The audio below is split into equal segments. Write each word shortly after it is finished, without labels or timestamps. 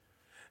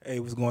Hey,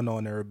 what's going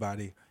on,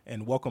 everybody?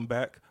 And welcome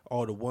back,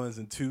 all the ones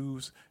and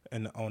twos,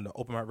 and on the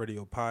Open Mic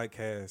Radio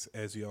podcast,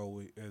 as we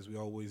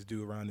always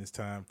do around this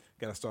time.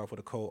 Got to start with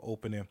a cold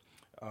opening.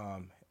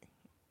 Um,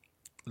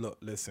 Look,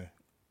 listen,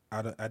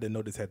 I didn't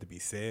know this had to be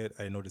said.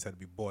 I didn't know this had to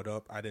be brought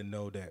up. I didn't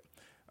know that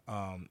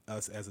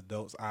us as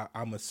adults.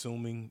 I'm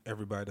assuming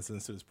everybody that's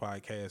listening to this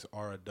podcast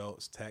are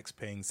adults,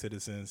 tax-paying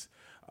citizens.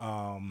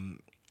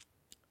 Um,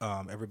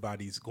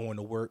 Everybody's going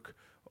to work.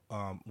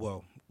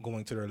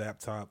 Going to their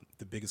laptop.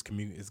 The biggest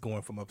commute is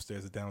going from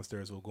upstairs to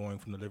downstairs, or going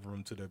from the living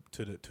room to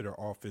their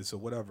office, or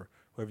wherever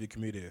your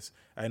commute is.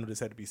 I know this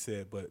had to be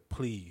said, but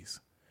please,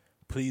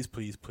 please,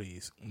 please,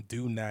 please,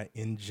 do not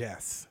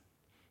ingest,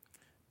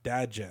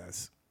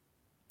 digest,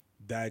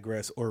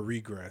 digress, or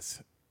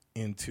regress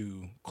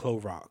into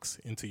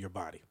Clorox into your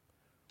body.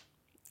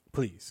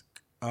 Please.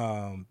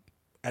 I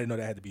didn't know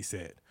that had to be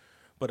said,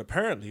 but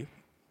apparently,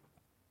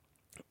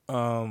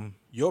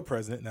 your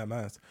president, not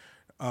mine,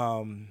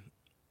 um,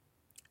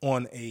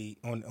 on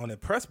a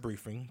press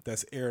briefing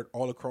that's aired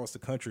all across the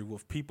country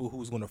with people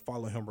who's going to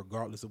follow him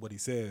regardless of what he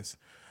says.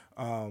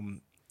 I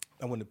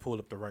want to pull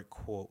up the right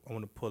quote. I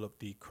want to pull up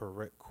the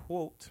correct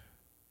quote.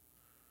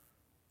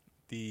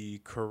 The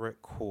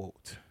correct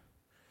quote.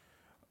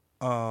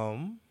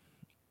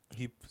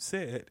 He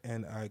said,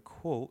 and I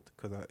quote,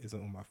 because it's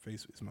on my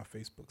face, it's my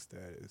Facebook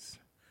status.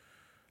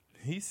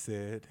 He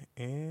said,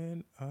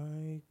 and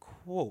I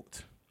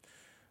quote,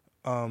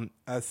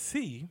 I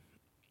see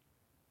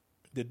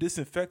the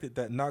disinfectant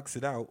that knocks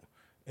it out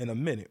in a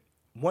minute,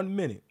 1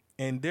 minute.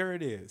 And there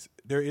it is.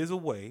 There is a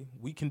way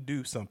we can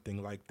do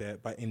something like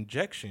that by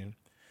injection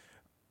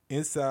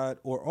inside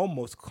or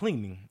almost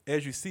cleaning.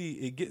 As you see,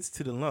 it gets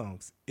to the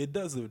lungs. It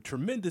does a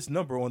tremendous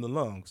number on the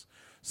lungs.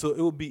 So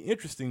it will be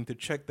interesting to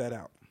check that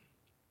out.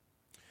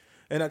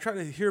 And I try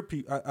to hear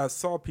people, I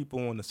saw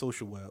people on the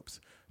social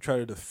webs try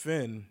to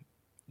defend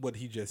what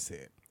he just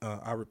said.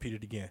 I'll repeat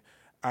it again.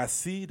 I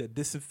see the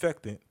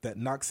disinfectant that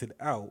knocks it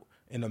out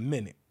in a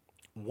minute,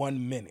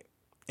 1 minute.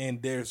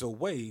 And there's a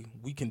way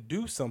we can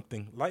do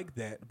something like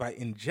that by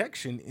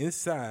injection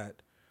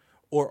inside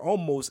or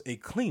almost a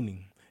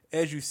cleaning.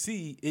 As you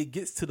see, it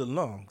gets to the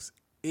lungs.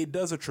 It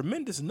does a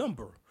tremendous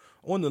number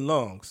on the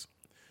lungs.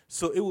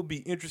 So it would be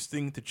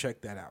interesting to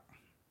check that out.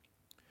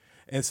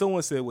 And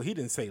someone said, well, he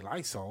didn't say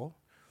Lysol.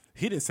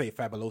 He didn't say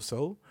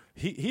Fabuloso.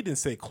 He didn't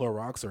say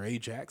Clorox or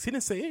Ajax. He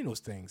didn't say any of those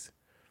things.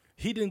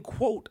 He didn't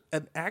quote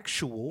an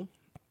actual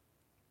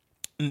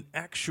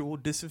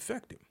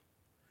disinfectant.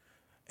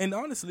 And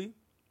honestly,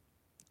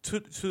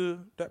 to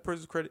that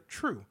person's credit,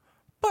 true.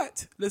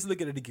 But let's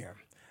look at it again.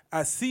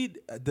 I see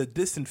the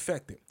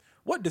disinfectant.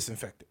 What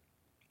disinfectant?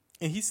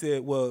 And he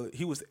said, well,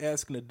 he was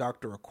asking the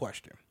doctor a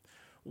question.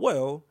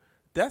 Well,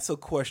 that's a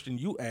question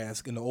you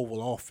ask in the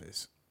Oval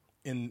Office,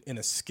 in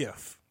a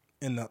skiff,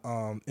 in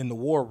the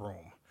war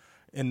room,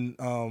 in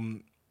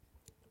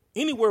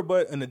anywhere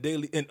but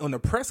in on a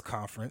press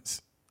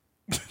conference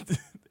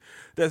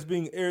that's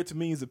being aired to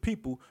millions of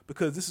people,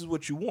 because this is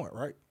what you want,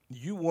 right?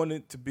 You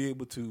wanted to be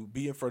able to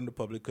be in front of the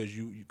public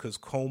because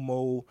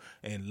Cuomo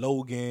and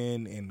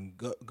Logan and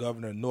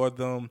Governor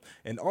Northam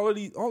and all of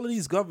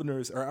these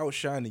governors are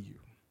outshining you,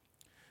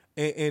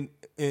 and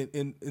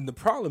the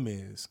problem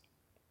is,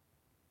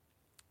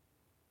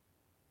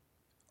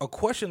 a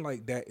question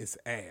like that is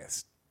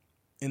asked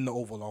in the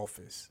Oval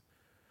Office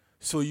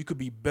so you could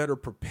be better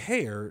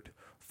prepared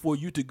for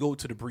you to go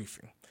to the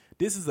briefing.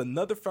 This is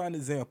another fine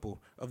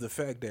example of the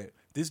fact that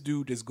this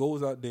dude just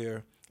goes out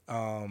there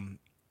and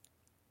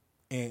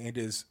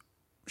just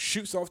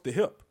shoots off the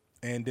hip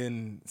and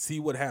then see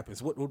what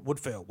happens. What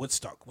failed? What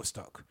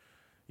stuck?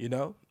 You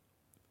know?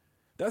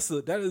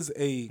 That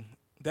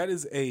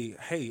is a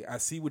hey, I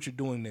see what you're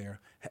doing there.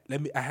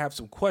 I have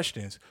some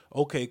questions.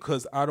 Okay,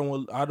 because I don't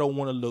want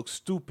to look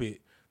stupid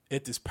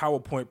at this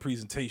PowerPoint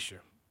presentation.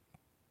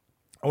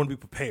 I want to be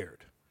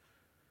prepared.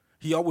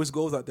 He always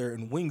goes out there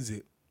and wings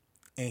it,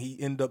 and he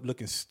end up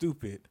looking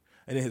stupid,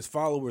 and then his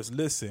followers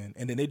listen,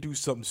 and then they do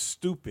something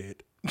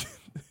stupid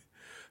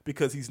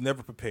because he's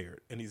never prepared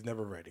and he's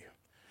never ready.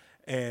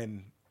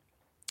 And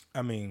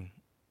I mean,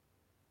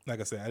 like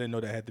I said, I didn't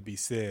know that had to be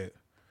said,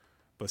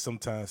 but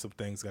sometimes some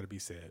things got to be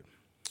said.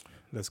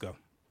 Let's go.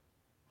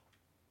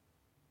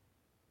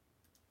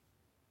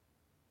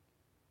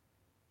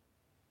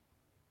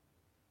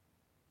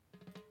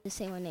 To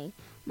say my name.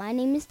 My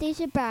name is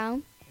Deja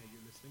Brown, And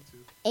you're listening to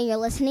and you're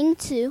listening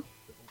to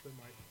the Open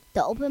Mic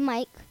the Open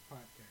Mic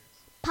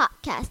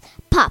Podcast.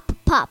 Podcast.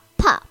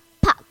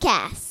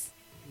 Podcast.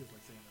 He was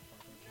like saying that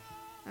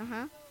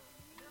podcast.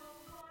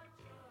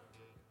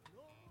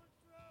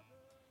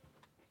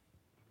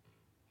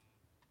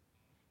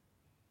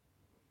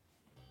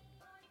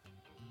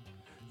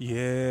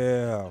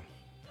 Yeah.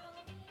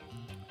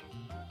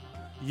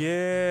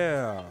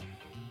 Yeah.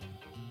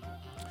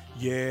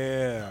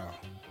 Yeah.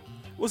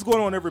 What's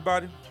going on,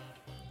 everybody?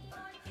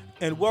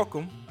 And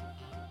welcome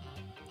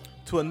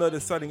to another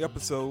exciting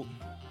episode,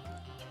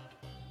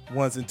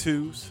 ones and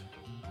twos,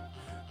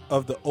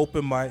 of the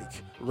Open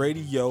Mic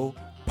Radio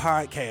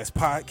podcast,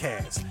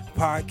 podcast,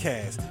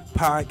 podcast,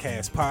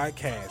 podcast,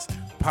 podcast,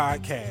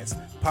 podcast,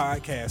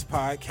 podcast,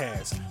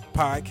 podcast,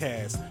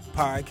 podcast,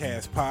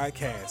 podcast,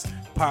 podcast,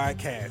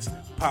 podcast,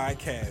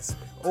 podcast.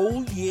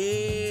 Oh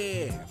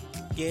yeah,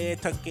 yeah,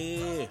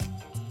 Tucky.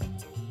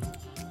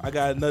 I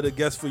got another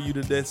guest for you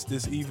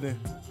this evening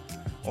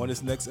on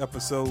this next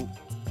episode.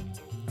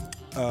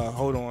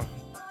 Hold on.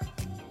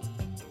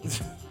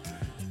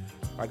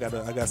 I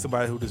got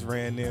somebody who just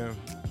ran there.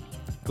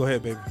 Go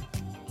ahead, baby.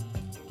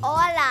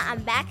 Hola,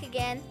 I'm back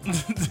again.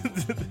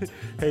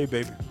 Hey,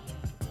 baby.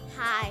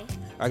 Hi.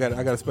 I got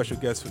a special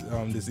guest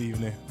this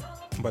evening.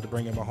 I'm about to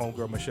bring in my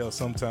homegirl Michelle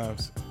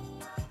sometimes.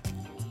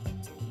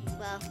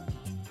 Well,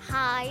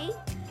 hi.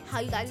 How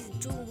you guys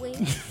doing?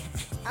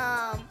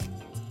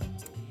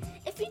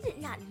 If you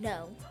did not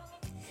know,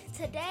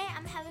 today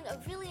I'm having a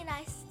really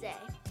nice day.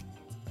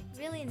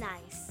 Really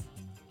nice.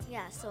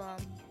 Yeah, so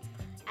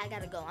I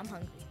gotta go. I'm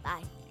hungry.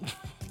 Bye.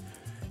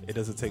 It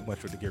doesn't take much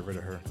to get rid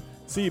of her.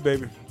 See you,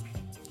 baby.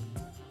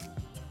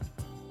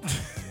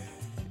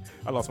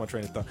 I lost my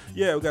train of thought.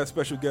 Yeah, we got a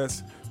special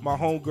guest, my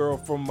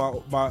homegirl from my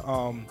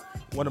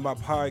one of my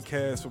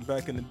podcasts from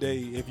back in the day.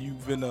 If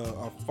you've been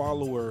a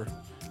follower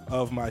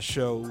of my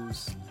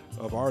shows,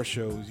 of our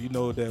shows, you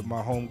know that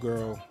my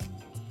homegirl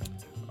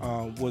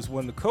was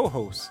one of the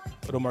co-hosts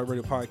of the My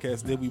Radio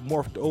podcast. Then we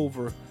morphed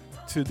over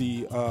to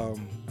the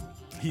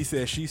He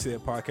Said, She Said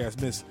podcast.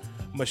 Miss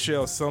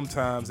Michelle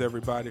sometimes,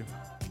 everybody.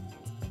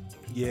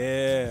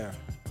 Yeah.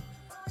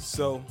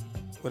 So,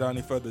 without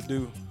any further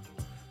ado,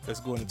 let's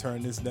go and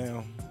turn this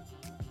down.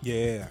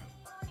 Yeah.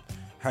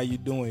 How you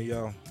doing,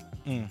 y'all?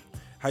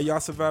 How y'all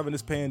surviving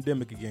this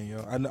pandemic again,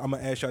 y'all? I'm gonna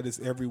ask y'all this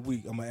every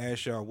week. I'm gonna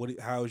ask y'all,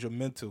 how's your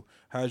mental?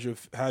 How's your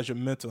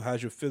mental?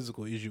 How's your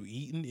physical? Is you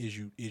eating? Is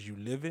you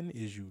living?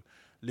 Is you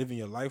living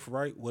your life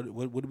right? What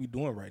are we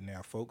doing right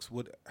now, folks?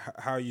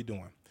 How are you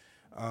doing?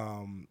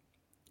 How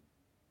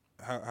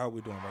are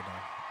we doing right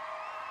now?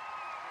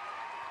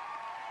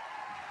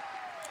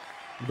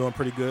 I'm doing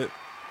pretty good.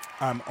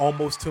 I'm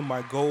almost to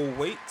my goal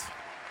weight.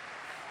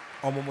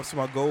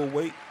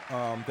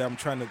 That I'm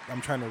trying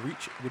to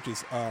reach, which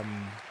is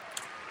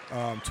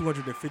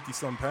 250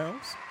 some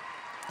pounds.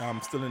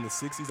 I'm still in the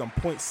 60s. I'm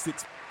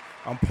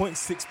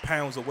 0.6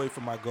 pounds away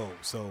from my goal.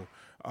 So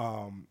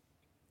I'm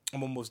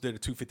almost there to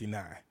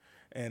 259,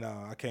 and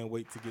I can't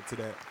wait to get to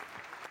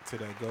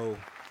that goal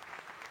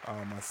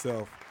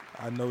myself.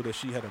 I know that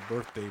she had a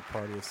birthday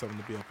party or something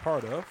to be a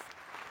part of,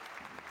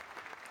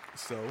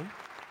 so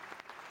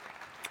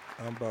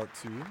I'm about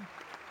to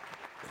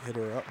hit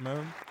her up,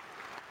 man.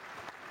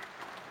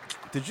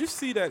 Did you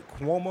see that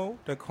Cuomo,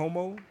 the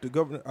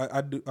governor?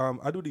 I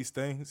do these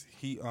things.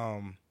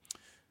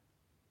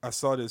 I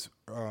saw this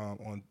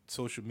on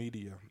social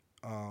media.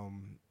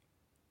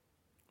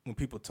 When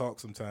people talk,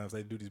 sometimes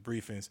they do these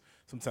briefings.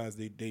 Sometimes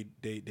they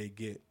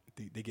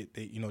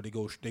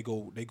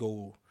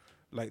go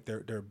like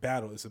their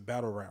battle. It's a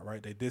battle rap,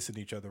 right? They dissing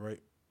each other,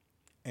 right?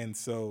 And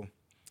so,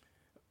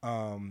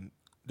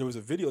 there was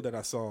a video that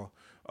I saw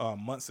a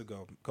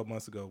couple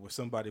months ago, where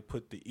somebody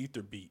put the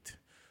ether beat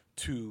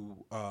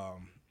to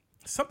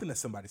something that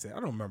somebody said. I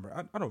don't remember.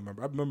 I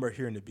remember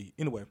hearing the beat.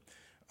 Anyway,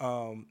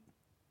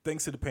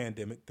 thanks to the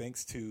pandemic,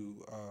 thanks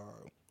to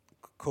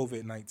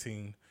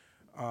COVID-19,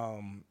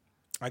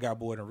 I got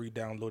bored and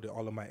re-downloaded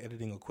all of my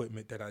editing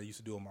equipment that I used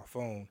to do on my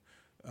phone,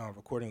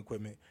 recording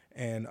equipment,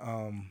 and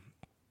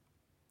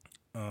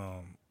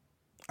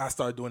I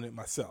started doing it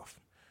myself.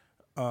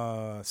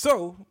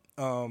 So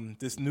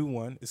this new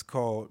one is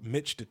called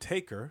Mitch the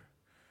Taker.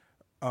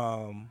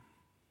 It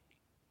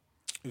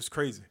was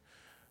crazy.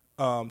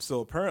 So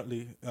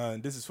apparently,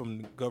 this is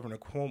from Governor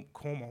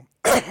Cuomo.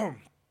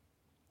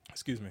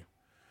 Excuse me.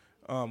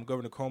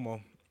 Governor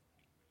Cuomo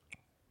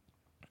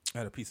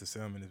had a piece of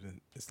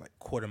salmon. It's like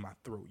caught in my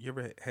throat. You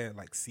ever had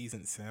like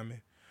seasoned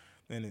salmon,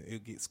 and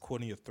it gets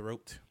caught in your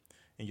throat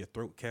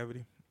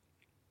cavity?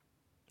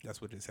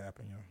 That's what just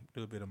happened, A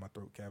little bit of my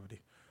throat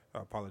cavity. I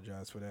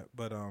apologize for that.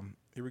 But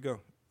here we go.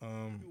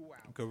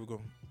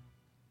 Go.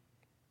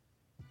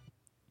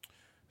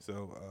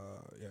 So,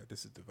 yeah,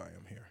 this is the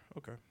volume here.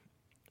 Okay.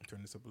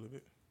 Turn this up a little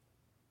bit.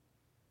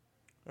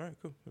 All right,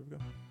 cool. Here we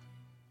go.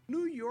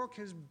 New York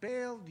has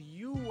bailed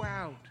you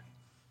out.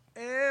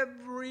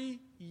 Every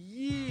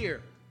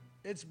year,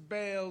 it's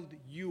bailed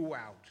you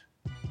out.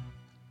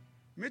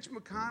 Mitch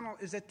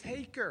McConnell is a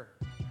taker,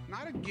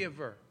 not a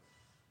giver.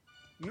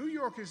 New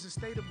York is a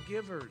state of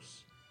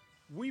givers.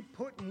 We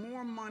put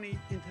more money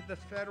into the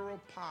federal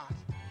pot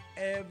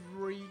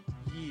every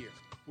year.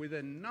 We're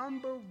the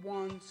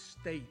 #1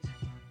 state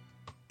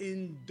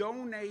in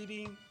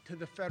donating to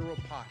the federal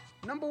pot.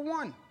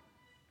 #1.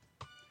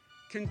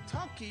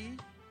 Kentucky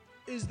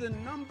is the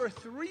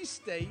 #3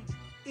 state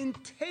in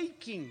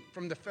taking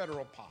from the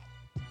federal pot.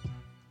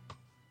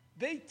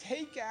 They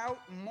take out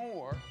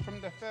more from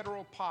the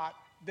federal pot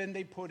than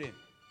they put in.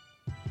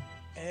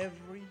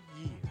 Every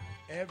year.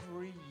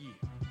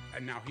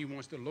 And now he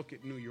wants to look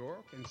at New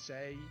York and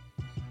say,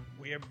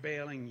 we're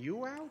bailing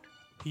you out?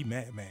 He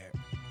mad.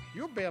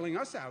 You're bailing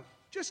us out.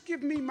 Just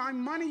give me my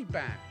money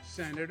back,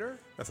 Senator.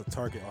 That's a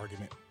Target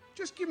argument.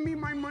 Just give me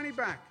my money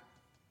back.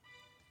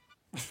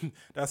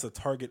 That's a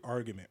Target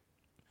argument.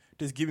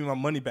 Just give me my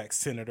money back,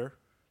 Senator.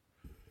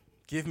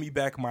 Give me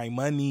back my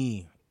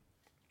money.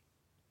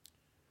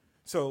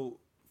 So,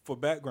 for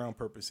background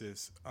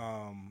purposes,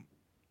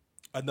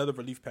 another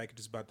relief package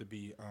is about to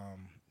be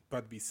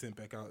sent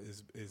back out.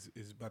 Is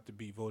about to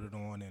be voted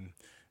on, and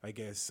I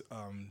guess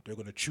they're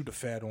going to chew the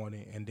fat on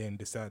it and then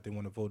decide they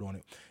want to vote on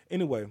it.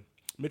 Anyway,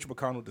 Mitch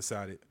McConnell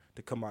decided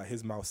to come out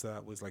his mouth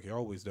sideways like he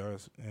always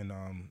does, and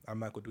I'm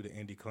not going to do the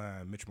Andy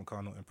Klein Mitch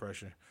McConnell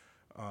impression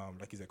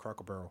like he's at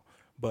Cracker Barrel,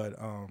 but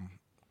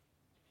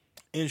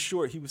in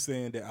short, he was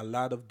saying that a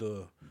lot of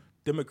the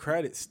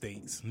Democratic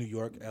states, New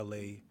York,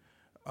 L.A.,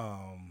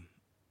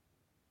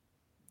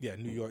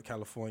 New York,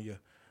 California,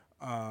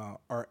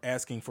 are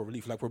asking for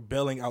relief. Like, we're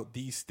bailing out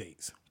these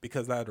states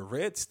because a lot of the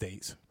red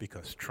states,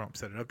 because Trump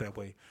set it up that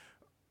way,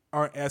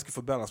 aren't asking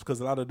for bailouts because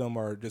a lot of them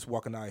are just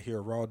walking out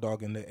here, raw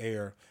dog in the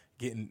air,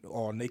 getting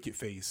all naked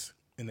face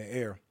in the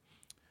air.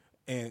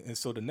 And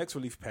so the next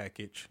relief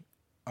package,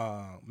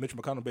 Mitch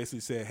McConnell basically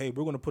said, hey,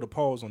 we're going to put a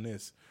pause on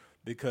this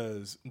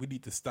because we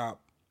need to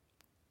stop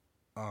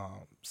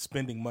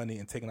spending money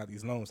and taking out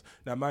these loans.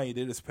 Now, mind you,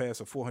 they just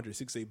passed a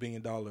 $468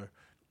 billion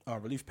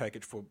relief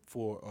package for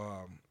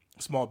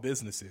small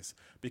businesses,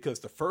 because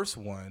the first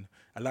one,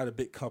 a lot of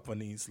big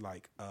companies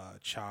like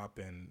Chop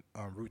and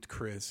Ruth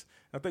Chris,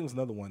 I think it was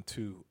another one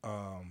too.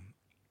 One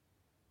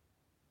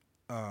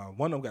of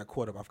them got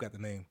caught up. I forgot the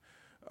name.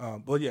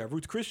 But yeah,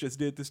 Ruth Chris just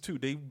did this too.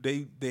 They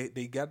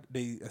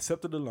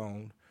accepted the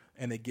loan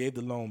and they gave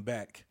the loan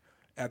back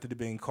after they're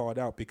being called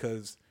out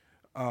because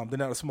they're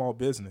not a small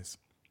business.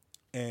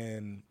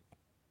 And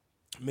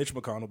Mitch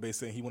McConnell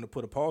basically saying he want to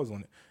put a pause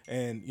on it.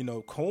 And, you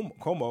know,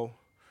 Cuomo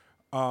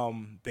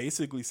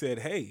basically said,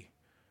 hey,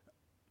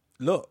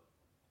 look,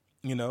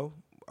 you know,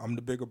 I'm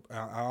the bigger,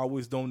 I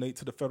always donate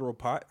to the federal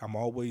pot. I'm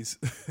always,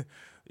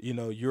 you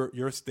know,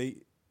 your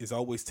state is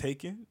always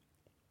taking.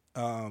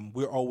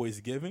 We're always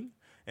giving,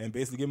 and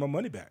basically give my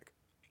money back.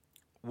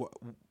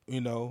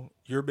 You know,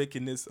 you're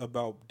making this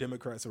about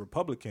Democrats and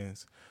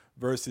Republicans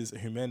versus a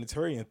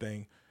humanitarian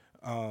thing.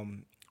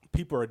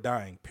 People are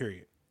dying,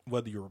 period.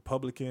 Whether you're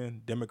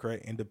Republican,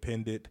 Democrat,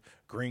 Independent,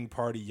 Green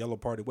Party, Yellow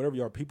Party, whatever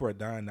you are, people are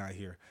dying out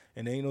here.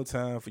 And there ain't no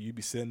time for you to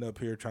be sitting up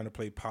here trying to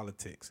play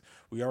politics.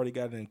 We already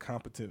got an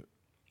incompetent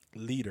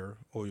leader,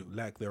 or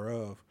lack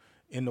thereof,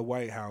 in the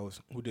White House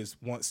who just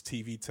wants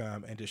TV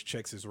time and just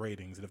checks his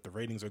ratings. And if the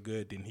ratings are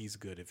good, then he's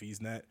good. If he's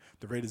not,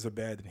 the ratings are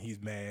bad, then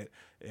he's mad.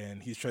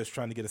 And he's just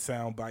trying to get a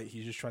sound bite.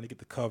 He's just trying to get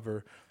the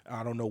cover.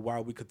 I don't know why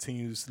we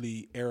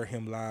continuously air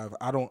him live.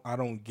 I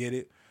don't get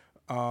it.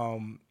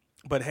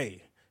 But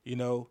hey, you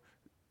know,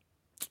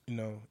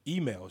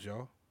 emails,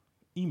 y'all.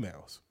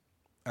 Emails.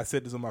 I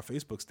said this on my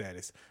Facebook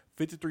status.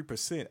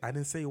 53%, I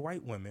didn't say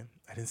white women.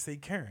 I didn't say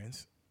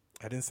Karens.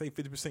 I didn't say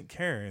 50%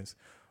 Karens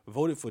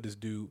voted for this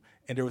dude.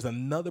 And there was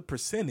another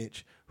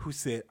percentage who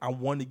said, I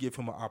want to give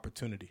him an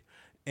opportunity.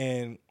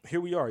 And here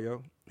we are,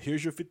 yo.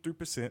 Here's your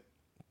 53%.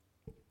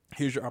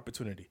 Here's your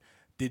opportunity.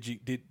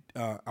 I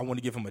want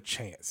to give him a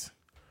chance.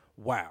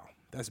 Wow.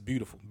 That's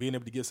beautiful. Being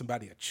able to give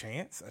somebody a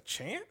chance.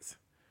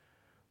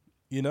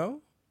 You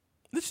know?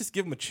 Let's just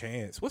give him a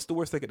chance. What's the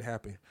worst that could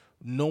happen?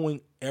 Knowing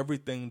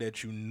everything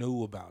that you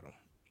knew about him.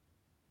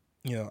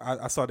 You know,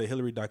 I saw the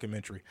Hillary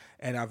documentary,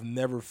 and I've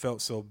never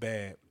felt so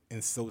bad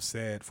and so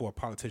sad for a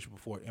politician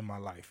before in my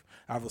life.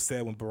 I was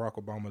sad when Barack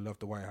Obama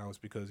left the White House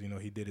because, you know,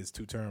 he did his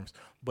 2 terms.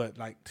 But,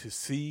 like, to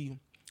see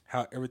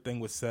how everything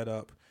was set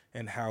up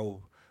and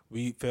how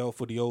we fell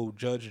for the old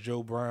Judge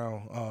Joe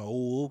Brown,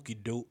 old okey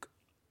doke.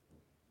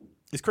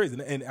 It's crazy.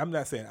 And I'm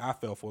not saying I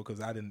fell for it because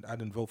I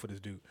didn't vote for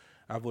this dude.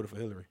 I voted for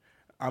Hillary.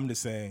 I'm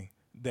just saying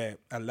that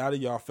a lot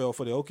of y'all fell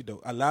for the okie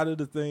doke. A lot of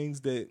the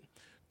things that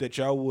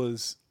y'all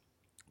was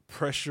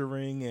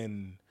pressuring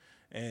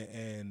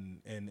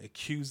and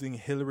accusing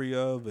Hillary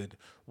of, and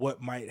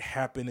what might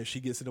happen if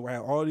she gets in the White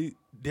House,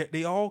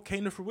 they all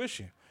came to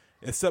fruition,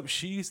 except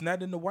she's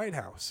not in the White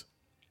House.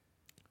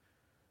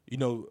 You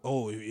know,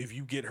 if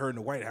you get her in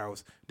the White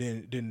House,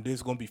 then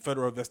there's going to be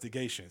federal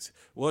investigations.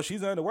 Well,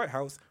 she's not in the White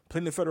House,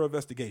 plenty of federal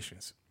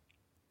investigations.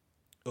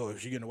 Oh,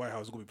 if she get in the White House,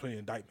 there's going to be plenty of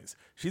indictments.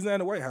 She's not in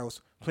the White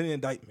House, plenty of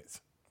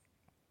indictments.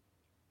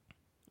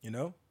 You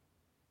know?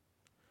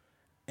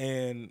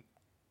 And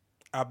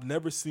I've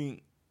never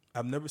seen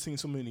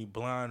so many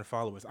blind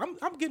followers.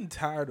 I'm getting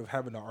tired of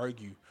having to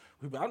argue.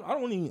 I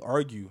don't even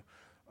argue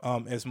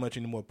as much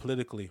anymore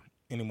politically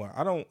anymore.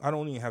 I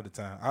don't even have the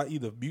time. I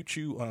either mute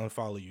you or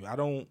unfollow you.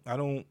 I'm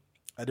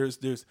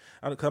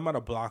not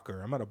a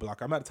blocker. I'm not the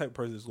type of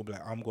person that's gonna be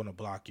like, I'm gonna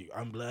block you.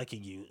 I'm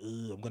blocking you.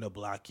 I'm gonna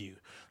block you.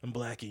 I'm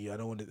blocking you.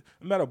 I'm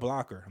not a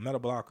blocker.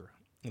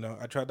 You know,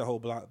 I tried the whole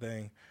block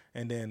thing,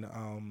 and then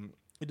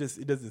it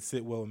doesn't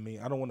sit well with me.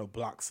 I don't want to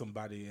block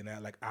somebody and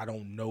act like I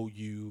don't know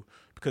you,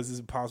 because it's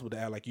impossible to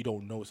act like you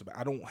don't know somebody.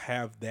 I don't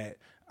have that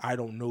I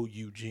don't know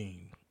you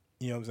gene.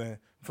 You know what I'm saying?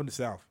 I'm from the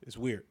South. It's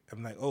weird.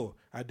 I'm like, oh,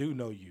 I do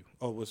know you.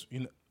 Oh,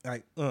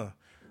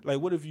 like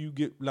what if you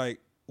get like,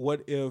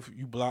 what if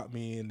you block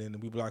me and then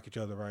we block each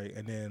other, right?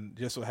 And then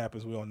just so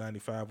happens we're on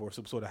 95 or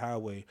some sort of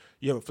highway.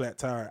 You have a flat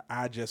tire.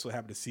 I just so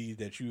happen to see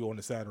that you on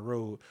the side of the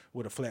road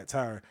with a flat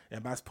tire.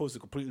 Am I supposed to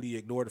completely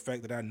ignore the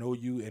fact that I know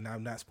you and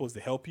I'm not supposed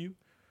to help you?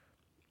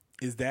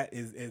 Is that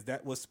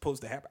what's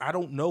supposed to happen? I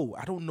don't know.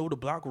 I don't know the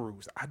block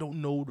rules. I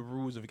don't know the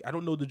rules of. I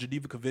don't know the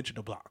Geneva Convention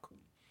to block.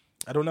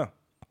 I don't know.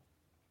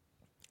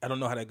 I don't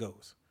know how that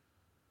goes.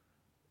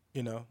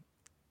 You know,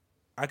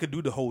 I could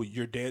do the whole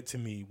 "you're dead to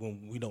me"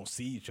 when we don't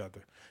see each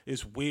other.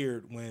 It's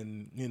weird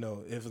when, you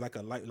know, if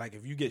like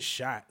if you get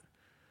shot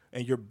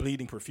and you're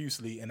bleeding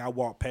profusely, and I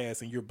walk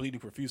past and you're bleeding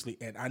profusely,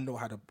 and I know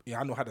how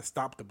to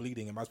stop the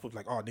bleeding. Am I supposed to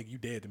like, oh nigga, you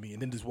dead to me,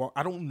 and then just walk?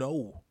 I don't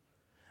know.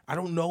 I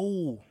don't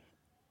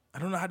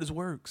know how this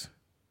works.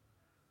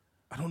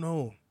 I don't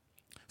know.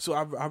 So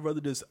I'd rather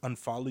just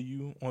unfollow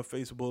you on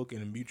Facebook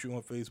and mute you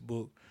on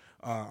Facebook.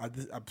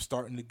 I'm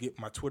starting to get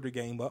my Twitter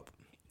game up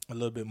a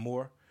little bit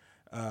more.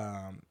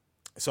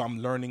 So I'm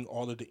learning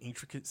all of the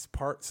intricate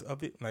parts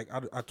of it. Like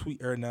I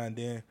tweet every now and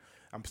then.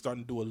 I'm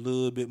starting to do a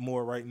little bit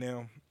more right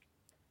now.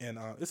 And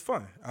it's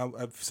fun.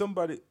 If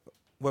somebody,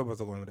 where was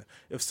I going with that?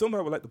 If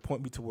somebody would like to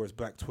point me towards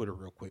Black Twitter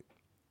real quick,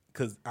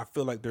 because I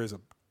feel like there's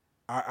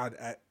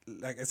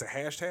like it's a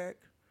hashtag.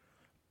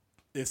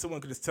 If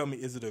someone could just tell me,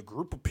 is it a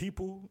group of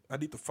people I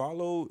need to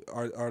follow,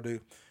 or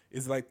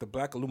is it like the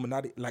Black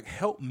Illuminati? Like,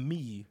 help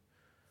me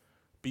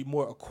be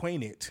more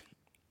acquainted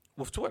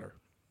with Twitter.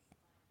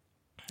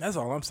 That's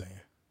all I'm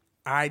saying.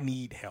 I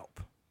need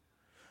help.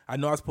 I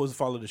know I'm supposed to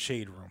follow the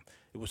Shade Room.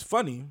 It was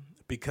funny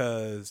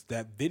because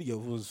that video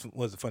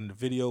was funny. The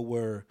video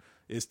where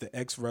it's the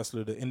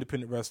ex-wrestler, the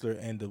independent wrestler,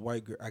 and the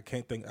white girl. I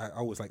can't think.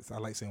 I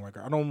like saying white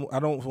girl. I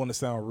don't want to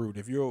sound rude.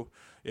 If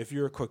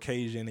you're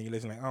Caucasian and you're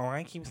listening, like, oh,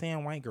 I keep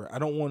saying white girl. I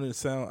don't want to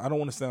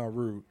sound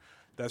rude.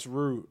 That's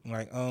rude.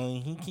 Like,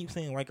 he keeps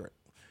saying white girl.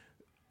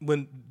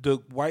 When the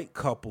white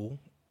couple,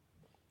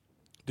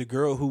 the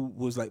girl who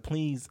was like,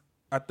 please,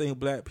 I think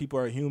black people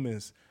are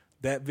humans.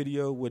 That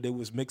video where they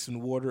was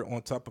mixing water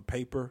on top of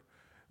paper,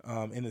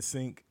 in the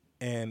sink,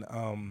 and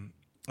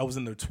I was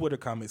in the Twitter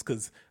comments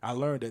because I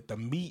learned that the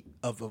meat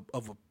of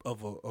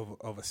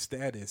a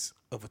status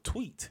of a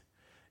tweet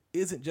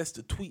isn't just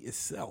the tweet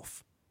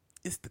itself;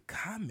 it's the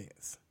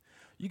comments.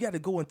 You got to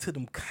go into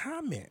them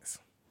comments.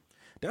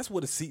 That's where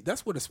the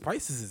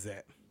spices is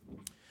at.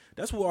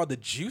 That's where all the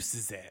juice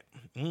is at.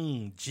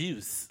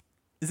 Juice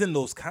is in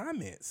those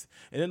comments.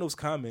 And in those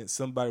comments,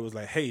 somebody was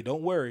like, "Hey,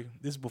 don't worry."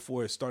 This is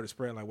before it started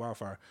spreading like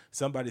wildfire.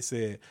 Somebody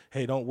said,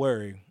 "Hey, don't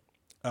worry.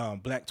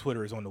 Black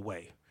Twitter is on the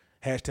way.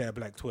 Hashtag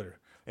Black Twitter."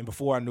 And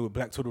before I knew it,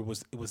 Black Twitter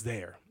was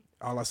there.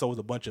 All I saw was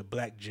a bunch of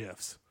black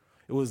GIFs.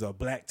 It was a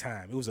black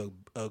time. It was a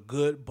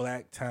good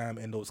black time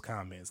in those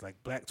comments. Like,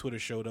 Black Twitter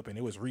showed up and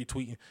it was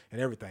retweeting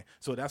and everything.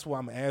 So that's why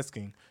I'm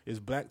asking,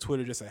 is Black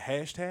Twitter just a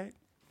hashtag?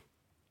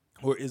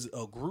 Or is it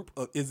a group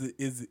of, is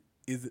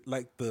it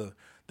like the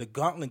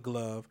Gauntlet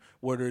Glove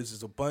where there's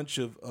just a bunch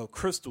of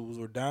crystals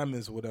or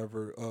diamonds or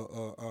whatever,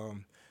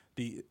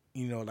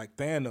 like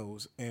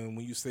Thanos, and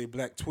when you say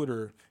Black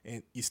Twitter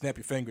and you snap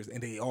your fingers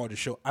and they all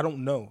just show. I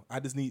don't know. I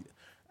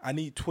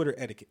need Twitter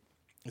etiquette.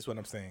 Is what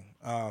I'm saying.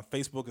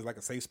 Facebook is like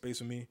a safe space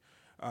for me.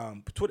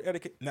 Twitter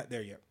etiquette, not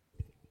there yet.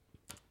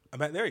 I'm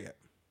not there yet.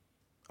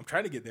 I'm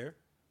trying to get there.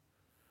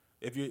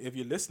 If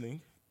you're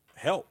listening,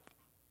 help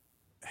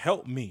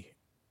me.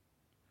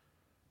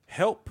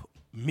 Help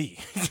me.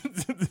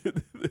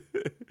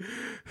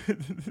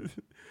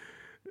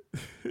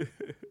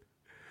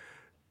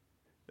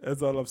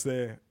 That's all I'm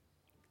saying.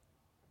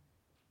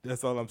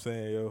 That's all I'm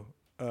saying, yo.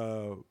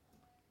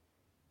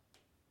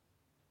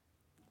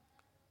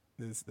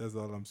 That's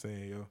all I'm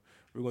saying, yo.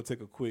 We're gonna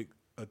take a quick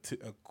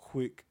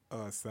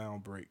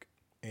sound break,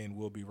 and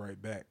we'll be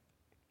right back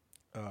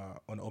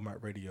on the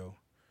OMAC Radio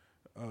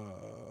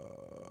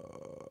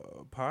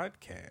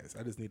podcast.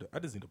 I just need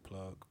a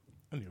plug.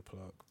 I need a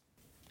plug.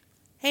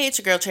 Hey, it's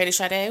your girl Trady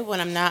Sade. When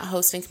I'm not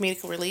hosting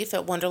Comedic Relief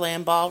at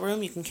Wonderland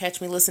Ballroom, you can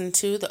catch me listening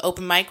to the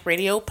Open Mic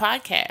Radio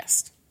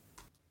podcast.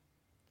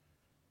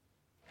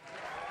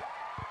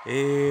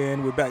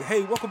 And we're back.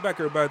 Hey, welcome back,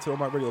 everybody, to the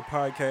Open Mic Radio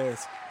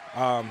podcast.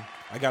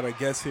 I got a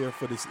guest here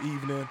for this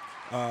evening.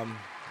 Our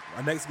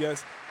next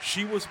guest,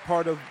 she was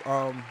part of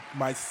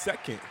my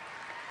second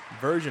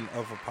version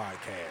of a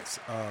podcast.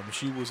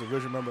 She was a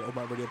original member of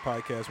the Open Mic Radio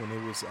podcast when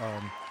it was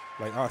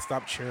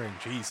stop cheering,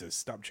 Jesus,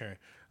 stop cheering.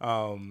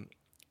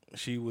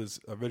 She was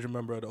a original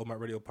member of the Open Mic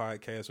Radio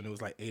podcast when it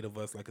was like 8 of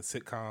us, like a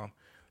sitcom,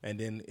 and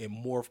then it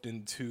morphed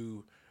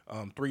into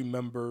 3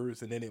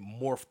 members, and then it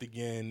morphed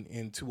again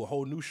into a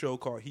whole new show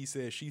called He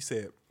Said, She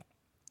Said,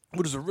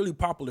 which is a really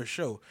popular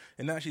show.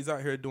 And now she's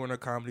out here doing her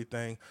comedy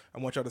thing. I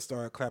want y'all to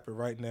start clapping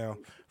right now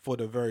for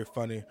the very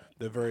funny,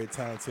 the very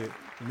talented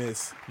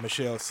Miss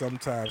Michelle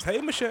Sometimes.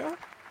 Hey, Michelle.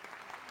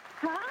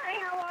 Hi,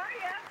 how are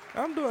you?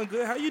 I'm doing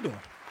good. How you doing?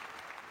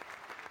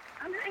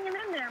 I'm hanging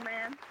in there,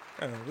 man.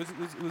 What's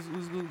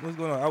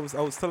going on? I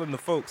was telling the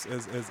folks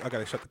as I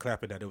gotta shut the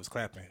clapping that it was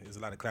clapping. There's a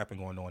lot of clapping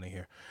going on in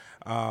here.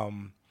 I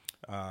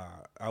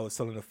was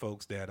telling the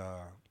folks that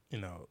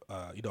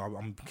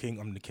I'm king.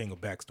 I'm the king of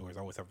backstories. I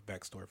always have a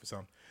backstory for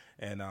something.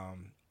 And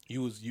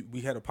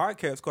we had a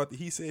podcast called the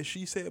He Said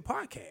She Said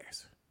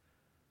podcast.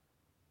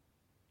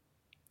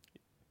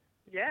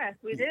 Yes,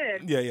 we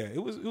did. Yeah.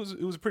 It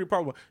was a pretty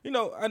problem. And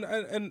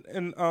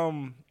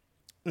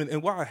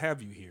while I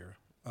have you here,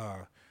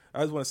 I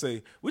just want to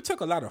say we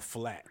took a lot of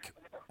flack.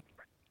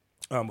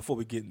 Before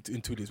we get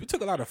into this, we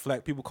took a lot of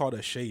flack. People called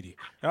us shady.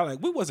 And I'm like,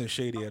 we wasn't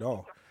shady at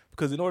all.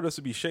 Because in order for us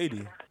to be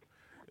shady,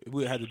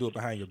 we had to do it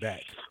behind your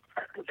back.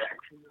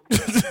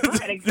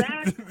 Right,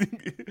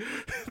 exactly.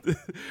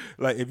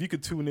 Like, if you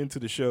could tune into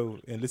the show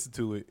and listen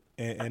to it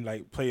and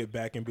like play it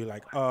back and be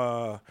like,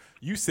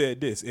 you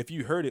said this. If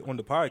you heard it on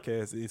the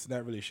podcast, it's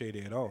not really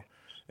shady at all.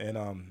 And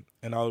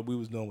all we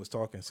was doing was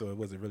talking, so it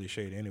wasn't really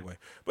shady anyway.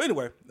 But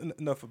anyway,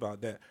 enough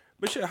about that.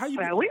 But shit, how you?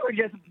 Well, we were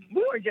just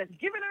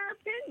giving our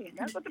opinion.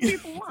 That's what the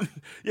people want.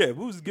 Yeah,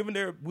 we was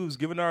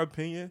giving our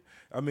opinion.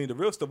 I mean, the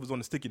real stuff was on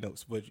the sticky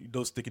notes, but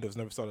those sticky notes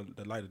never saw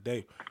the light of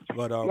day.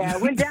 But yeah,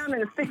 it went down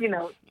in the sticky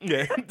notes.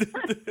 Yeah.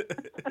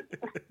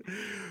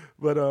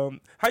 But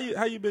how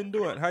you been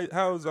doing?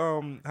 How's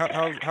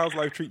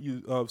life treat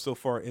you so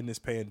far in this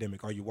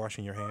pandemic? Are you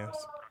washing your hands?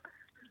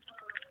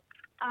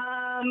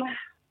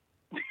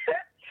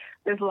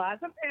 There's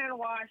lots of hand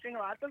washing,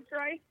 lots of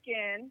dry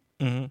skin.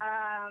 Mm-hmm.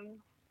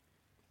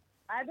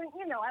 I've been,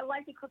 I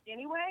like to cook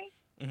anyway,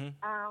 Mm-hmm.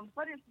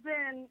 but it's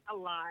been a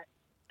lot.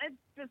 It's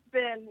just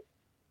been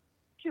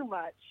too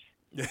much.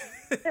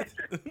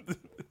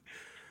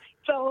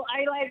 So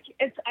I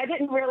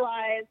didn't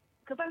realize,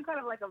 because I'm kind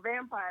of like a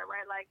vampire,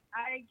 right? Like,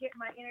 I get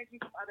my energy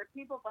from other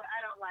people, but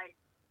I don't like,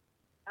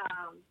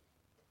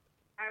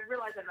 I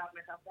realize about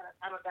myself that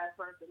I'm a bad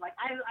person. Like,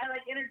 I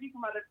like energy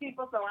from other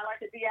people, so I like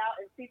to be out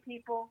and see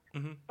people,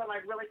 Mm-hmm. but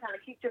like really kind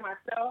of keep to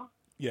myself.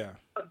 Yeah.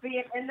 But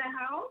being in the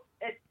house,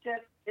 it's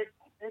tough.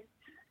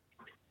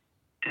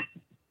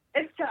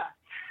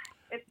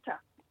 It's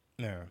tough.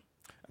 Yeah.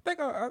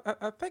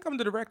 I think I'm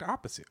the direct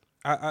opposite.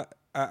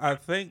 I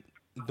think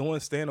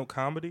doing stand-up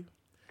comedy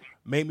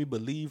made me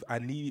believe I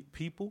needed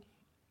people,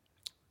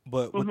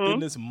 but within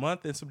this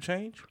month and some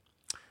change,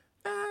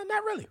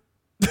 not really.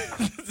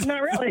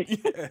 Not really.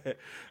 Yeah.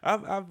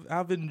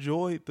 I've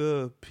enjoyed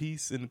the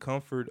peace and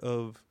comfort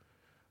of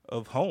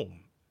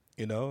home.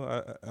 I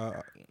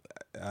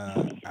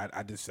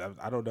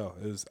don't know.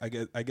 It was, I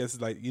guess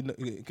like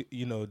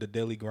the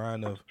daily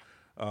grind of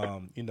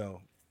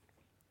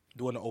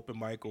doing an open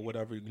mic or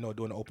whatever,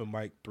 doing an open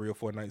mic 3 or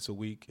 4 nights a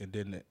week, and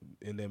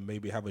then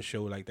maybe have a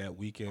show like that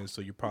weekend.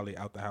 So you're probably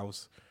out the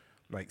house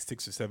like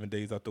 6 or 7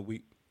 days out the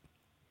week.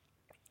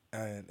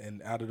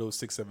 And out of those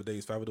 6-7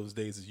 days, 5 of those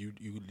days is you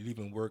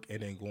leaving work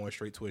and then going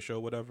straight to a show,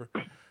 whatever.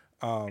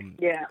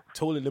 Yeah.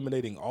 Totally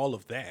eliminating all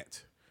of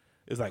that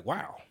is like,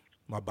 wow,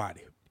 my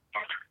body.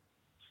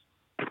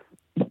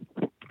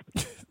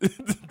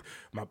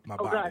 my Oh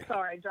body. God,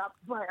 sorry, I dropped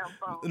my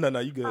phone. No,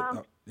 you good.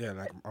 Yeah,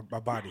 like my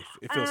body,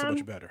 it feels so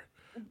much better.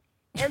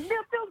 It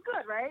feels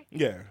good, right?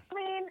 Yeah. I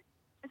mean,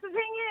 the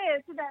thing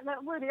is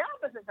that we're the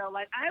opposite though.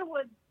 Like, I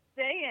would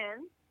stay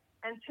in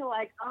until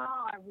like,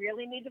 I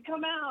really need to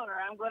come out, or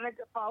I'm going to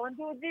fall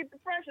into a deep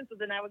depression. So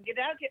then I would get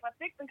out, get my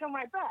fix, and come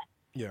right back.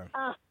 Yeah.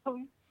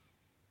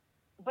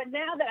 But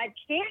now that I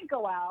can't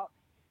go out,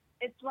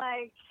 it's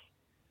like,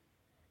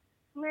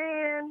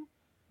 man,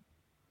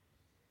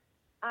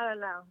 I don't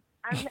know.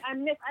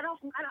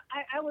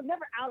 I was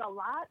never out a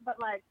lot, but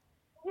like,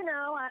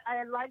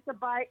 I like to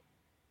buy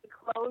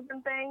clothes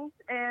and things,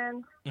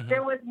 and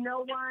there's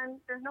no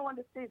one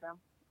to see them.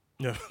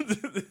 Yeah.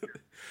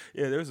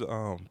 Yeah, there's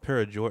a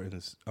pair of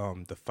Jordans,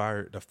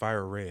 the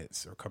Fire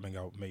Reds are coming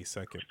out May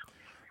 2nd.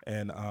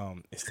 And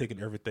it's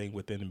taking everything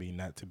within me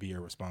not to be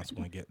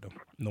irresponsible and get them,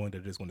 knowing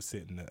that it's going to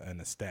sit in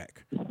a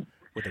stack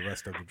with the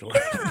rest of the Jordans.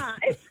 Yeah,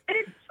 it's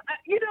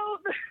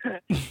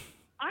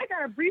I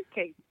got a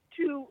briefcase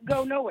to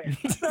go nowhere.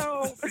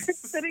 So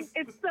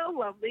it's so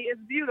lovely.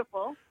 It's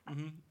beautiful.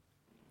 Mm-hmm.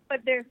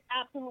 But there's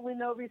absolutely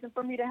no reason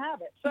for me to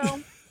have it. So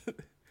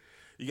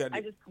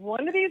I just,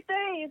 one of these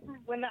days,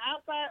 when the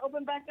outside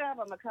open back up,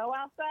 I'm going to go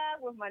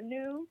outside with my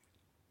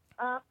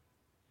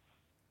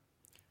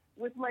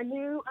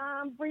new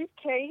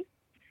briefcase,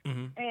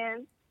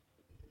 and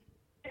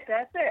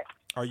that's it.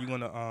 Are you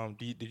gonna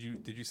did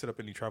you set up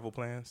any travel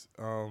plans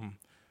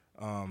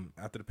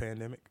after the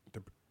pandemic?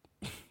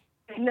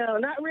 No,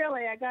 not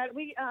really.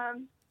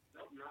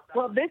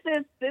 Well, this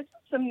is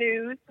some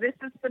news.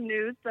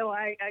 So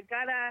I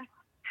got a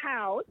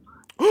house.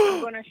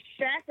 I'm gonna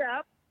shack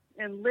up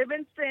and live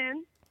in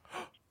sin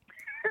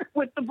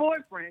with the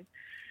boyfriend.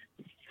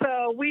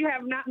 So we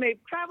have not made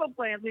travel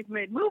plans. We've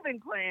made moving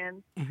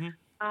plans.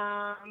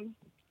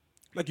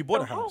 Like you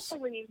bought a house.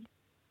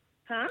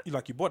 Huh?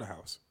 Like you bought a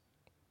house.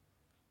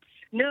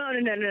 No,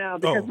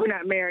 because we're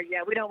not married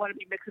yet. We don't want to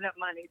be mixing up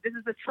money. This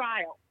is a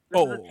trial.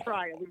 This is a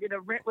trial. We did a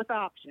rent with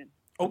option.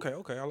 Okay.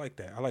 I like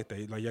that. Like,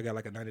 y'all got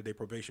like a 90-day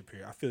probation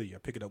period. I feel you. I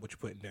pick it up what you're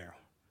putting down.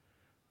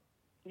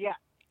 Yeah.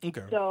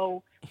 Okay.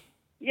 So,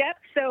 yep.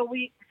 So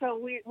we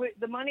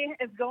the money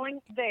is going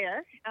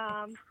there,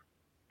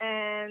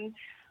 and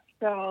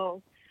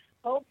so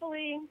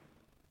hopefully,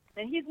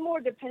 and he's more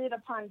dependent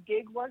upon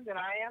gig work than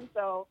I am.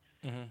 So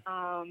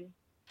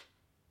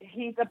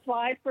he's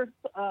applied for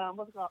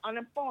what's it called,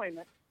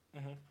 unemployment.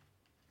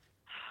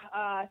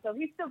 So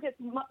he still gets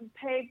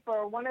paid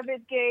for one of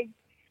his gigs.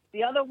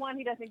 The other one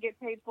he doesn't get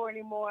paid for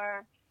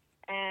anymore.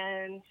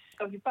 And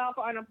so he filed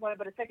for unemployment,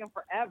 but it's taken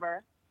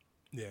forever.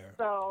 Yeah.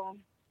 So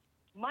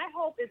my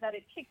hope is that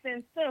it kicks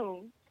in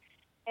soon,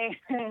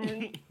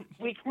 and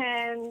we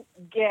can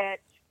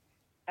get,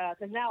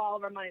 because now all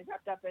of our money is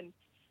wrapped up in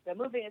the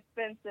moving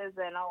expenses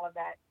and all of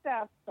that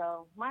stuff.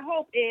 So my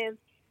hope is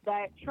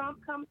that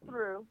Trump comes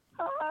through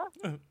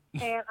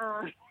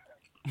and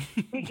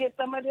we get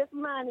some of this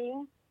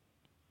money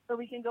so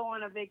we can go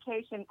on a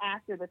vacation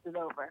after this is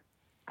over.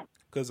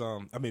 Because I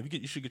mean,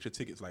 you should get your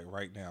tickets like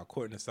right now.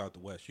 According to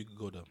Southwest, you can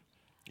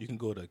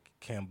go to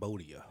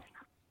Cambodia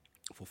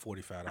for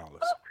 $45.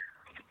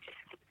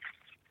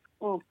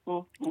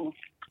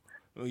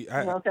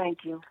 No,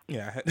 thank you.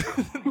 Yeah,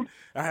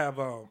 I have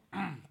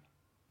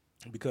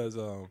because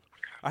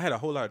I had a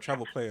whole lot of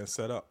travel plans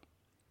set up.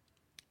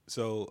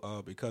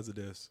 So because of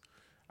this,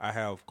 I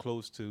have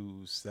close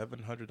to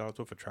 $700 worth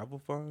of travel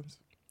funds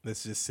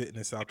that's just sitting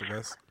in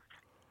Southwest.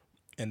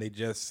 And they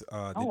just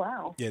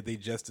wow. Yeah, they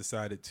just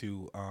decided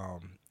to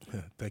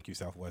thank you,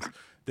 Southwest.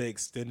 They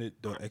extended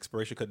the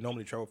expiration because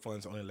normally travel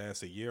funds only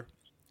last a year,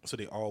 so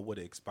they all would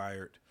have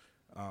expired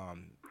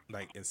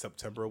like in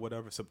September or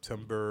whatever,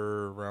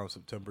 around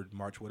September,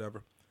 March,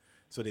 whatever.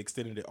 So they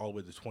extended it all the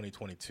way to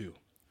 2022.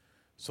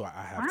 So I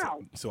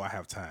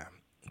have time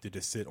to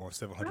just sit on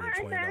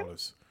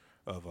 $720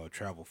 of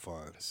travel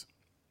funds.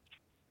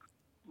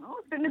 Oh,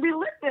 it's going to be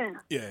lit then.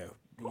 Yeah,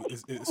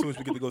 as soon as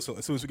we get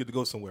to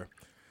go somewhere.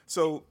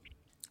 So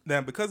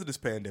now, because of this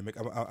pandemic,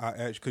 I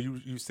asked, because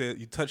you said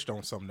you touched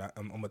on something.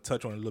 I'm gonna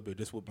touch on it a little bit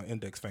just with my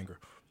index finger.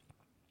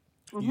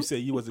 You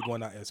said you wasn't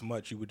going out as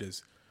much. You would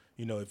just,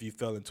 if you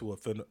fell into a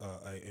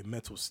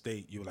mental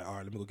state, you were like, all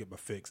right, let me go get my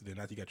fix. And then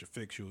after you got your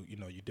fix, you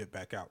dip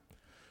back out.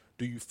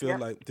 Do you feel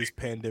like this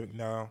pandemic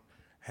now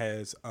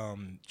has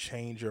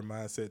changed your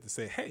mindset to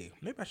say, hey,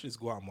 maybe I should just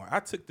go out more? I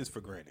took this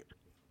for granted.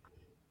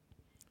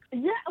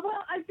 Yeah,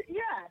 well,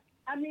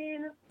 I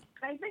mean,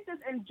 I think that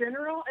in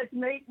general, it's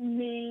made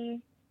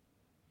me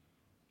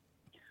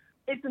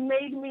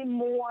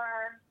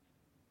more,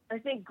 I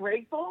think,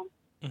 grateful.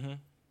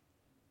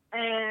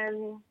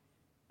 And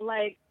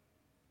like,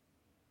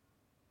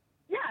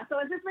 so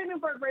it just made me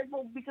more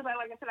grateful because like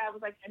I said, I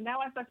was like, and now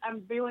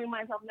I'm feeling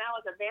myself now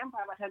as a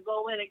vampire. Like I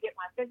go in and get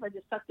my fix, I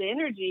just suck the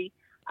energy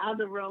out of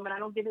the room and I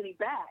don't get any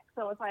back.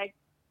 So it's like,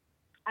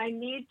 I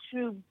need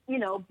to,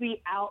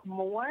 be out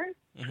more.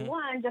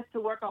 One, just to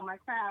work on my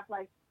craft.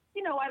 Like,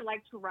 I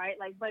like to write,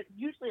 but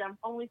usually I'm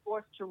only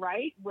forced to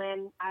write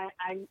when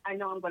I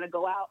know I'm going to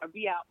go out or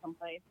be out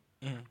someplace.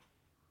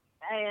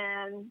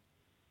 And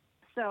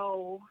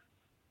so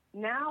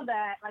now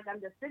that,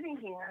 I'm just sitting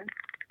here,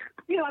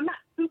 I'm not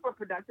super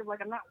productive.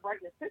 I'm not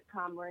writing a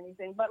sitcom or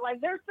anything, but,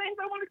 there's things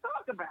I want to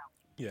talk about.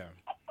 Yeah.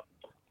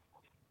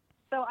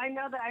 So I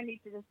know that I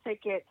need to just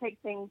take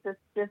things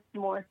just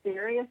more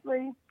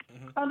seriously.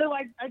 Although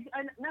I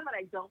not that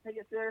I don't take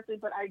it seriously,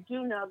 but I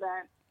do know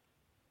that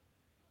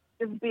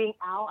just being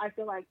out, I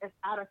feel like it's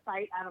out of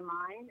sight, out of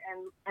mind.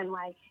 And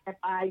if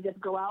I just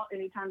go out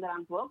anytime that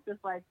I'm booked,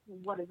 it's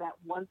what is that,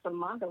 once a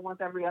month or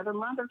once every other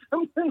month or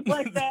something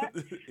like that.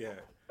 Yeah.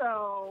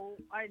 So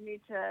I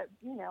need to,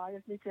 I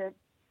just need to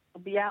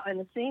be out in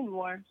the scene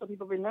more so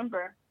people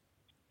remember.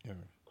 Yeah.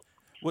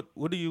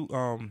 What are you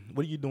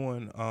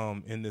doing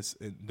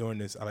during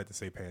this, I like to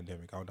say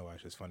pandemic. I don't know why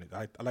it's just funny.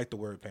 I like the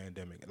word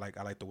pandemic.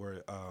 I like the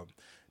word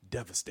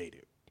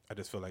devastated. I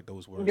just feel like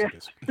those words are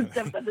just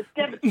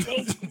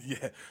devastating.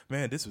 Yeah,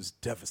 man, this was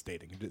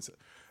devastating.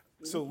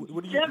 So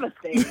what do you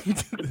devastating?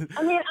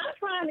 I mean, I'm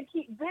trying to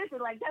keep busy.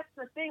 That's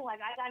the thing. I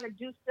got to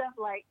do stuff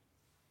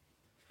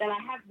that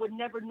I would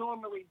never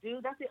normally do.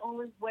 That's the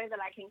only way that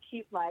I can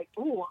keep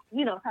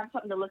have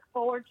something to look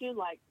forward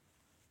to.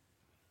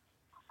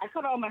 I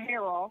cut all my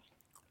hair off.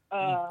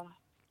 I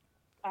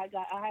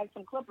had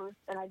some clippers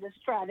and I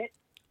just tried it.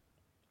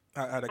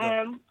 How'd it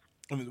go?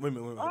 Wait a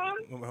minute.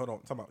 Hold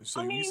on. Talk about.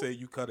 So you say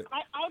you cut it.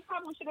 I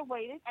probably should have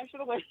waited.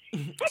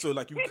 So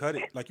you cut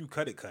it.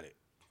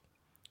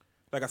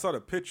 I saw the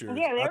picture.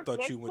 Yeah, I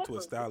thought you went to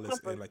a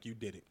stylist and you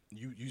did it.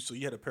 So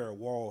you had a pair of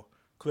wall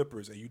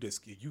clippers and you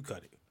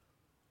cut it.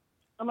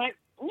 I'm like,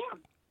 yeah.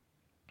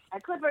 I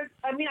clippers.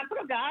 I mean, I put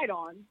a guide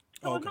on,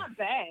 so it's not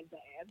bad.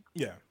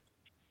 Yeah.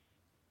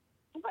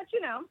 But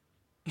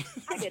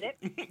I did it.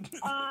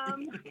 I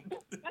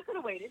could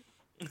have waited.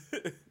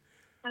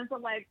 And so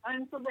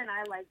then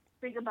I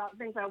think about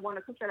things I want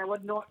to cook that I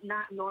would not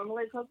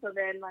normally cook. So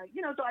then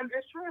so I'm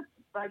just trying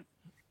to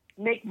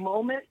make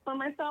moments for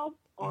myself,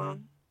 or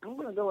I'm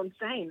gonna go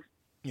insane.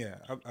 Yeah,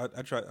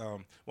 I tried.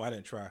 I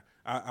didn't try.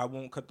 I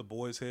won't cut the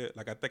boy's head.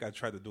 I think I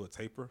tried to do a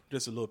taper,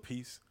 just a little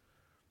piece.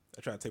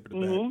 I tried to taper the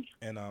back,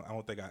 and I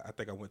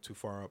think I went too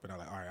far up, and I'm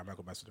like, all right, I'm not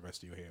gonna mess with the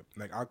rest of your hair.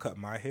 I'll cut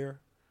my hair,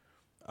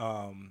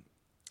 and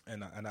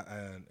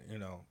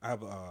I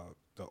have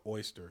the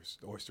Oyster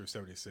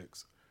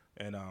 76.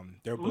 And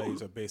their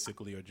blades are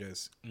basically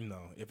just,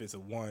 if it's a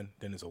 1,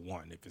 then it's a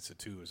 1. If it's a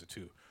 2, it's a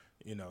 2.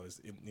 You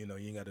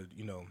ain't got to,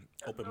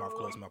 open mouth,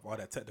 close mouth, all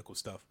that technical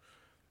stuff.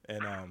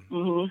 And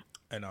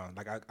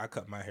like I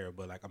cut my hair,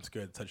 but like I'm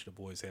scared to touch the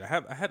boy's head.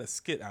 I had a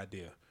skit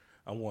idea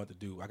I wanted to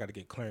do. I got to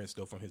get clearance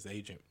though from his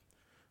agent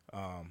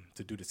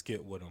to do the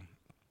skit with him.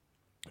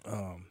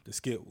 The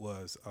skit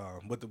was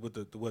what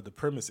the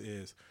premise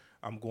is.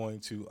 I'm going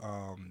to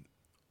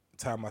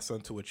tie my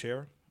son to a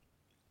chair,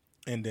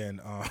 and then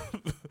I'm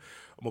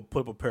gonna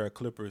put up a pair of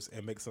clippers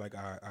and make it like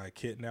I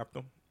kidnapped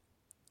him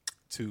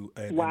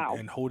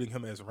and holding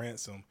him as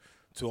ransom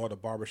to all the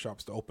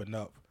barbershops to open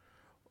up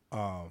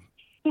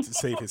to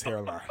save his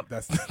hairline.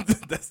 That's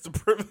the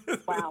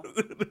premise. Wow.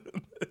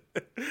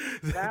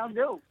 That'll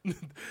do.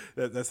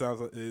 That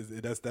sounds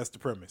that's the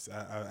premise.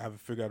 I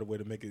haven't figured out a way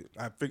to make it.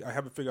 I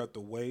haven't figured out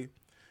the way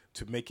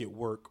to make it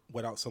work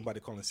without somebody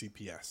calling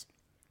CPS.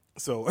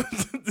 So,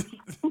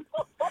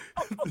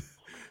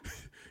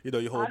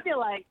 you hold. I feel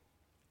like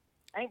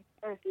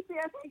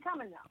CPS ain't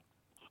coming now.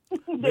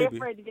 They're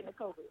afraid to get the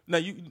COVID. Now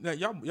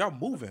y'all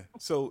moving.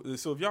 So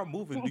if y'all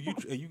moving,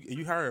 are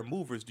you hiring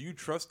movers? Do you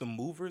trust the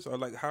movers, or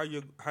like how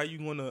y'all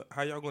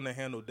gonna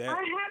handle that?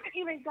 I haven't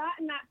even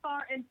gotten that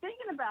far in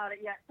thinking about it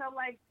yet. So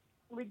like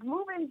we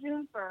move in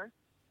June 1st,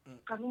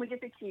 because when we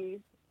get the keys.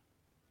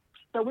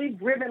 So we've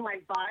driven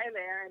like by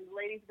there, and the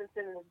ladies have been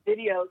sending us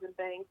videos and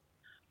things.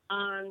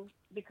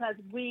 Because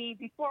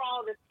before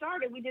all this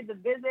started, we did the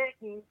visit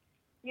and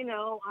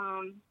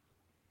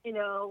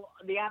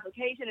the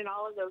application and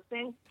all of those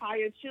things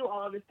prior to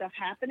all of this stuff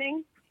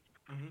happening.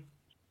 Mm-hmm.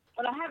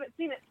 But I haven't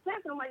seen it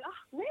since. And I'm like,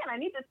 oh man, I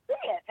need to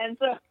see it. And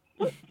so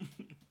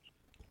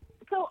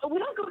we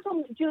don't go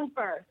till June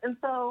 1st. And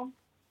so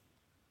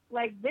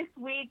like this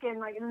week and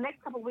like in the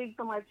next couple of weeks,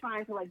 I'm like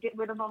trying to like get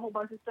rid of a whole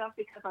bunch of stuff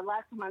because the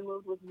last time I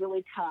moved was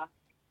really tough.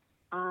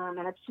 And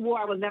I swore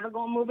I was never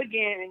going to move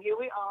again. And here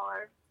we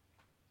are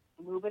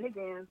moving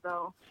again.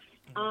 So,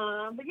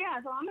 but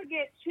yeah, so I'm going to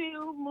get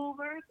 2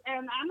 movers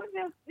and I'm going to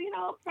just,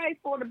 pray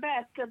for the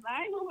best because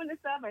I ain't moving this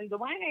stuff and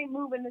Dwayne ain't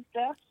moving this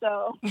stuff.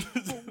 So,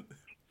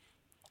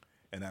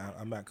 and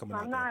I'm not coming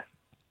out.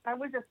 I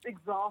was just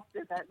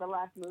exhausted at the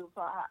last move.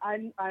 So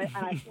I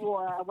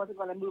swore I wasn't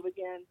going to move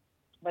again.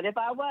 But if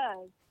I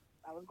was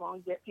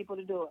going to get people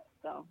to do it.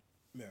 So,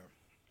 yeah.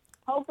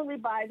 Hopefully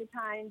by the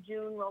time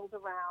June rolls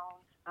around,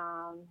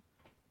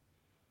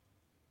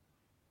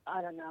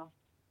 I don't know.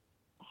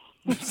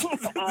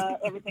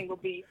 Everything will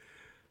be.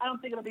 I don't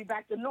think it'll be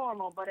back to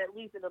normal, but at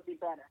least it'll be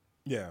better.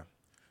 Yeah.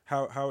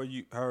 How are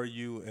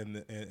you and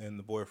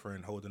the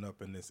boyfriend holding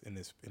up in this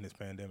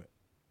pandemic?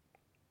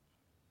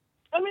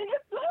 I mean,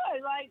 it's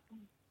good. Like,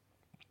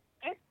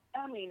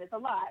 it's a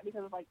lot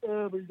because it's like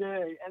every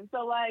day, and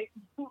so like,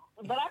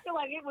 but I feel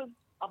like it was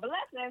a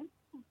blessing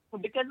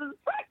because it's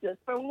practice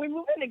for when we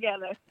move in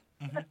together.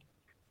 Mm-hmm.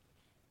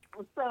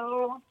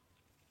 So,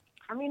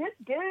 I mean, it's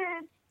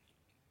good,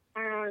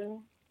 and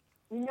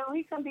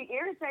he can be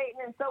irritating,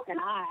 and so can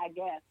I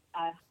guess.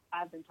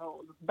 I've been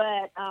told,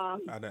 but I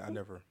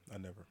never.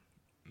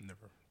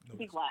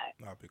 Be quiet.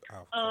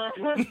 I'll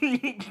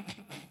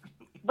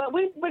But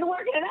we've been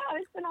working it out.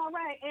 It's been all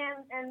right,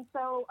 and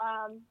so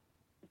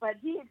but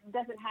he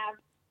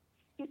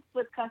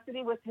split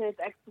custody with his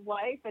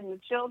ex-wife and the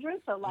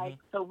children. So like,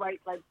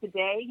 like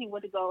today he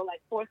went to go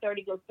like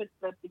 4:30 go pick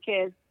up the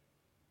kids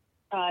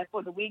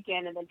for the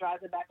weekend and then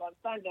drives it back on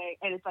Sunday.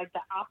 And it's like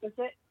the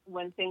opposite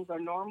when things are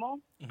normal.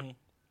 Mm-hmm.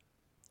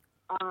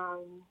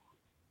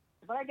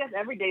 But I guess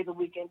every day's a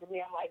weekend to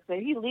me. I'm like, so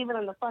he's leaving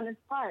on the funnest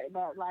part,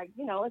 but like,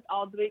 it's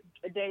all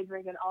a day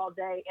drinking all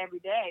day, every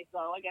day.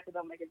 So I guess it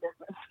don't make a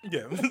difference.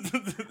 Yeah.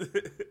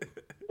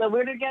 So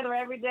we're together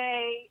every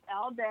day,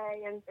 all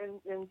day, and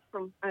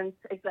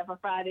except for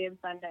Friday and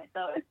Sunday.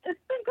 So it's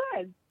been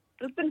good.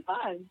 It's been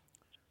fun.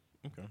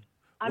 Okay.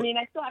 I mean,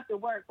 I still have to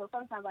work, so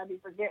sometimes I'd be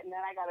forgetting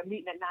that I got a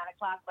meeting at 9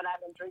 o'clock, but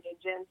I've been drinking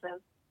gin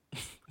since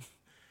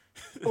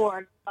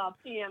 4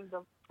 p.m.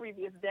 the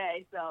previous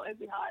day, so it'd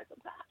be hard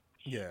sometimes.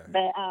 Yeah.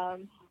 But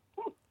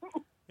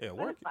yeah,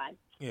 work. It's fine.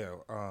 Yeah.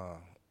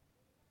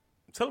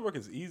 Telework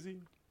is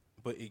easy,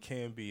 but it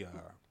can be.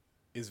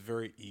 It's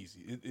very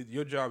easy.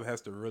 Your job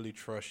has to really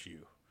trust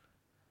you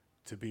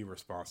to be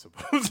responsible.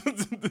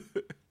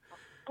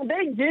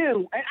 They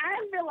do, and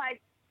I feel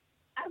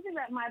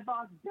that my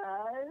boss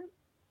does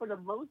for the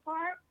most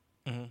part.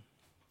 Mm-hmm.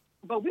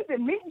 But we've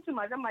been meeting too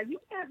much. I'm like, you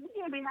can't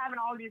be having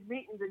all these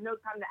meetings and no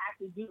time to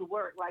actually do the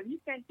work. Like, you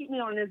can't keep me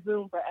on this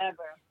Zoom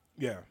forever.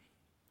 Yeah.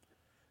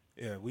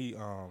 Yeah, we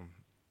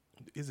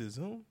is it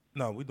Zoom?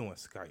 No, we're doing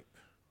Skype,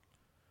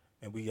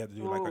 and we have to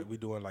do we're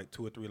doing like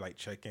 2 or 3 like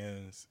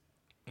check-ins,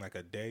 like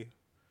a day,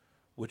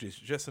 which is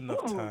just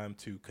enough time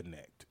to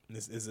connect.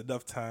 This is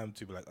enough time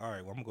to be like, all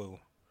right, well, I'm gonna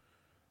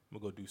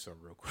go do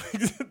something real quick.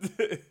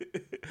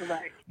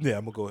 Right. Yeah,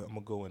 I'm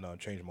gonna go and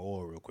change my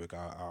oil real quick.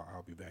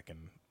 I'll be back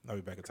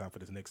in time for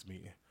this next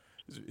meeting.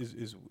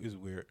 It's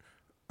weird.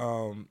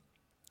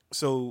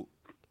 So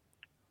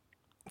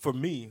for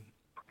me,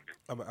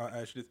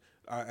 I actually.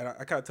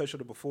 I kind of touched on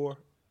it before,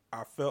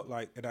 I felt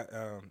like, and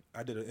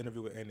I did an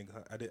interview with Andy.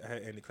 I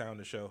had Andy Clown on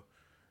the show.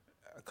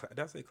 Did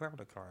I say Clown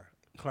or Klein?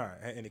 Klein.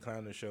 I had Andy Clown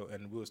on the show,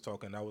 and we was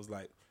talking. I was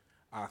like,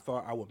 I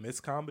thought I would miss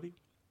comedy,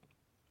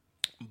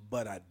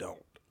 but I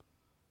don't.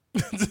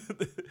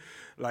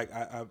 Like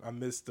I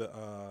miss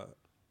the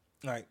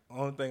like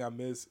only thing I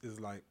miss is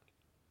like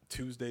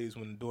Tuesdays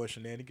when doing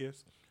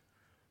shenanigans.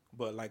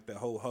 But like the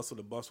whole hustle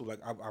and bustle, like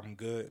I'm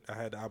good. I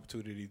had the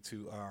opportunity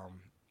to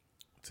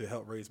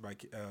help raise my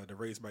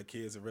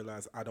kids and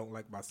realize I don't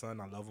like my son.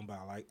 I love him, but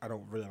I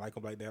don't really like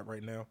him like that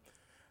right now.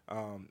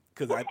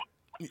 Because I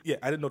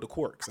didn't know the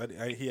quirks.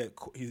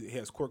 He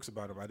has quirks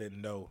about him. I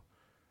didn't know.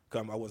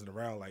 Cause I wasn't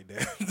around like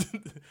that.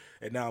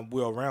 And now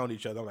we're around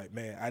each other. I'm like,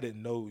 man, I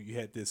didn't know you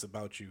had this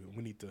about you.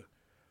 We need to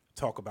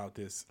talk about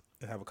this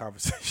and have a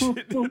conversation.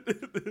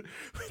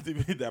 We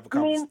need to have a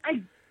conversation. I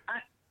mean,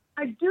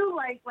 I do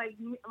like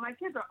my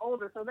kids are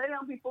older, so they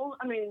don't be fool.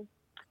 I mean,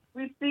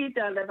 we see each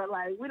other, but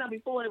like we don't be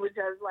fooling with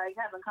just like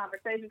having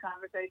conversation.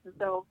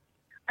 So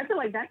I feel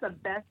like that's the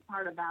best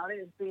part about it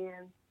is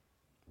being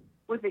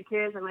with the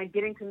kids and like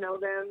getting to know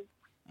them.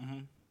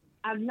 Mm-hmm.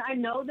 I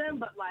know them,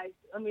 but like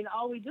I mean,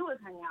 all we do is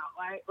hang out,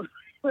 right?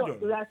 So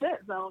that's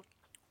it. So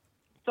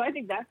I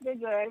think that's been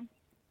good.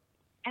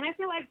 And I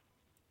feel like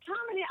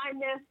comedy I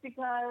miss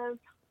because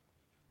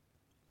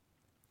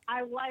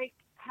I like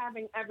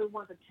having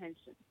everyone's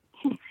attention.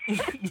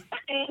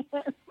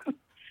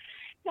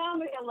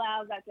 Comedy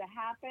allows that to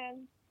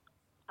happen.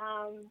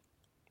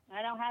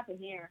 That don't happen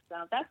here,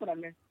 so that's what I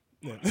miss.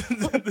 Yeah,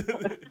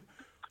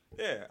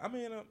 yeah. I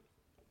mean,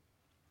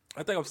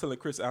 I think I was telling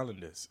Chris Allen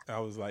this. I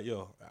was like,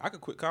 "Yo, I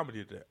could quit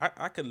comedy today.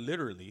 I could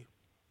literally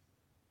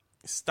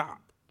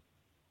stop."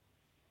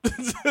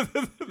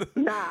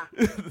 Nah,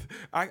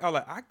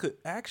 I could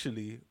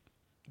actually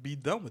be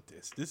done with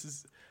this.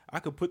 I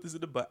could put this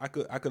in the box. I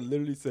could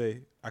literally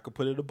say I could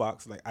put it in a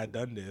box like I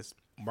done this.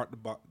 Mark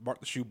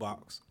the shoe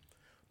box.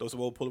 Throw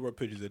some old Polaroid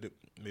pictures in it.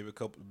 Maybe a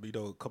couple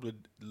of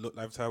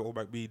Lifetime Old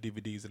Mike B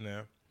DVDs in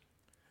there,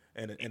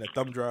 and a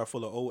thumb drive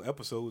full of old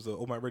episodes of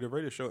Old Mike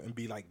Radio Show, and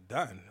be like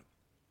done.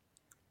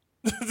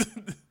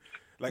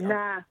 Like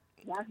nah,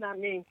 that's not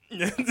me. I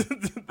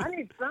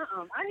need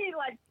something. I need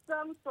like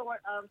some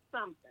sort of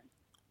something.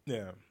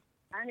 Yeah.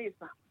 I need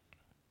something.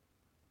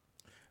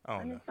 I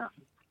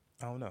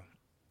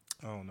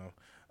don't know.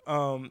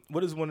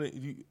 What is one of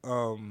you?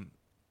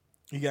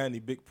 You got any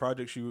big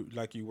projects you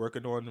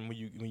working on, and when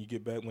you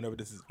get back, whenever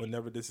this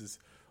is,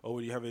 or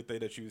do you have anything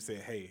that you say,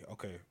 hey,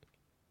 okay,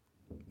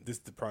 this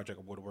is the project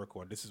I'm going to work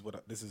on. This is what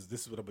I'm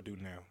gonna do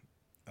now.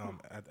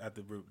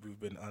 After we've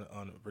been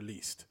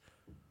released.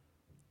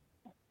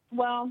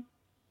 Well,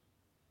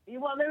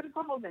 there's a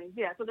couple of things.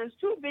 Yeah, so there's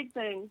two big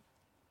things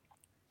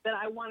that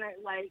I want to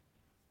like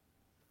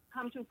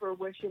come to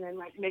fruition and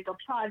like make a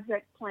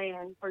project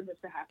plan for this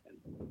to happen.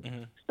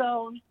 Mm-hmm.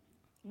 So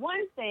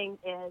one thing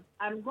is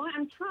I'm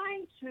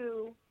trying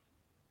to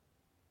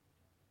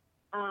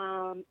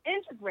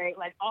integrate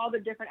like all the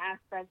different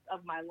aspects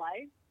of my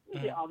life.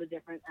 Mm-hmm. All the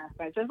different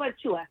aspects. There's like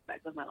two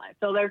aspects of my life.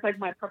 So there's like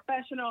my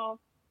professional,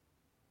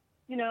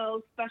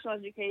 special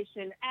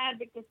education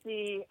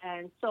advocacy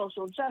and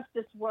social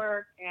justice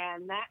work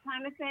and that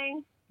kind of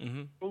thing.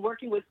 Mm-hmm. And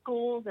working with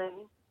schools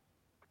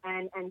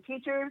and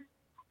teachers.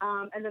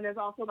 And then there's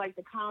also like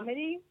the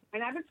comedy,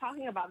 and I've been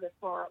talking about this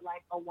for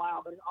like a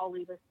while, but it's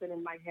always just been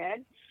in my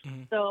head.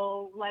 Mm-hmm.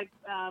 So like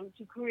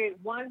to create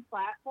one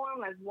platform,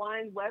 like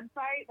one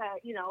website that,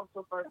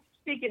 so for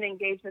speaking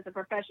engagements and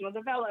professional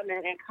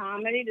development and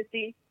comedy to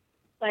see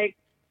like,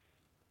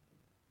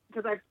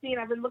 because I've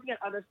been looking at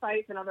other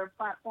sites and other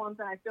platforms,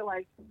 and I feel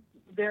like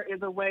there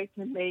is a way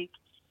to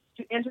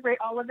integrate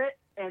all of it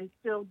and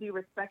still be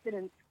respected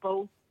in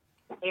both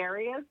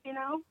areas,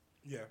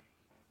 Yeah.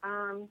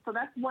 So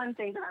that's one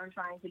thing that I'm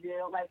trying to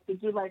do, like to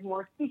do like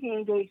more speaking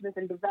engagements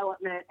and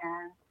development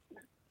and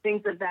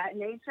things of that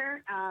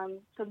nature.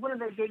 Because one of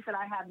the gigs that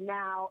I have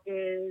now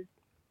is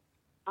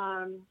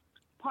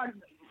part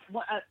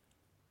of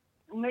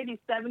maybe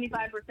 75%.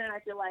 I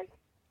feel like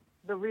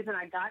the reason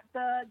I got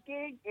the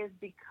gig is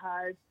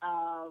because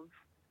of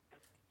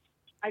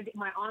I get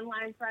my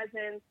online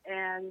presence,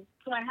 and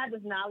so I have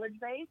this knowledge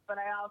base, but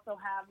I also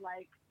have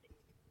like.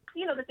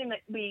 The thing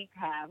that we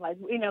have, like,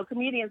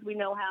 comedians, we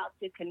know how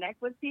to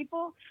connect with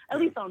people, at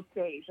least on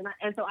stage.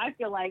 And so I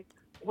feel like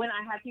when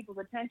I have people's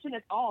attention,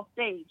 it's all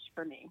stage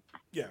for me.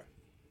 Yeah.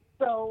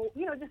 So,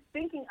 just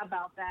thinking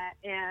about that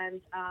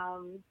and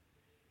how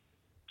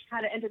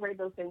to integrate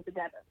those things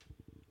together.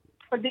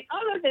 But the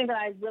other thing that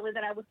I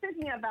was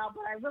thinking about,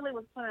 but I really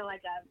was putting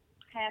like a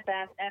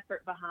half-ass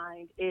effort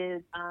behind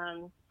is,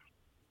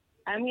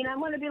 I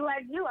want to be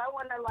like you. I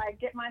want to like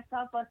get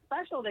myself a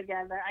special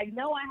together. I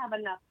know I have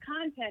enough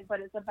content, but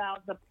it's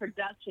about the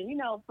production.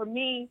 For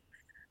me,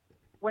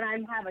 when I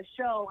have a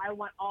show, I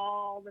want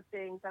all the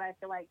things that I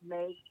feel like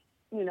make,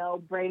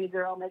 Brainy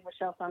Girl, make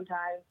Michelle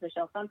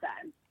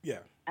sometimes. Yeah.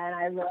 And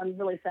I'm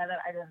really sad that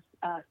I just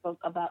spoke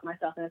about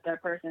myself in the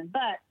third person.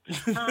 But,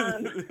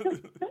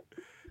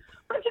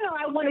 but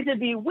I wanted to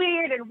be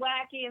weird and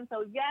wacky. And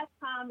so, yes,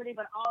 comedy,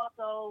 but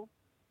also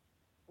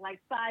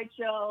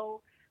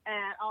sideshow,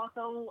 and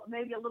also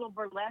maybe a little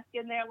burlesque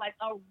in there, like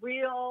a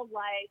real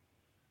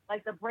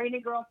like the Brainy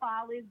Girl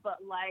Follies, but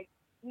like,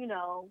 you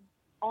know,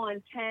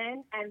 on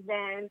 10, and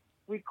then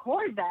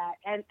record that.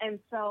 And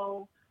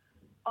so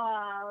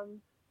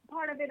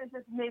part of it is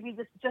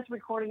just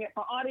recording it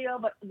for audio,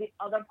 but the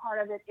other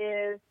part of it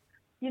is,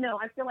 you know,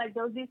 I feel like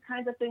these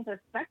kinds of things are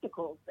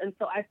spectacles. And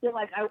so I feel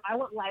like I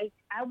would like,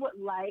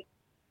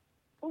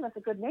 oh, that's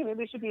a good name.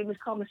 Maybe it should be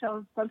called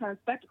Michelle Sometimes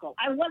Spectacle.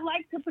 I would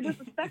like to produce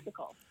a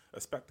spectacle.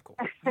 A spectacle.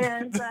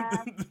 And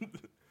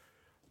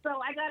so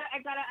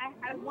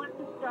I want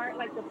to start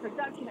like the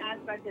production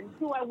aspect and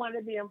who I want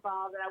to be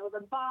involved. And I was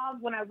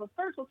involved when I was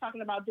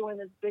talking about doing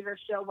this bigger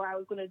show where I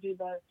was going to do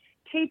the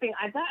taping.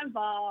 I got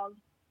involved.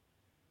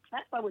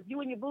 That's why with you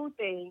and your boo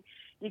thing,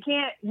 you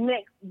can't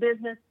mix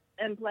business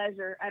and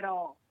pleasure at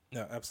all.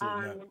 No,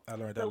 absolutely not. I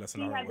learned that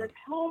lesson He the hard had way. this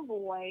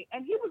homeboy,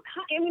 and he was,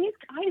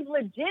 he's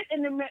legit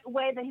in the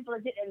way that he's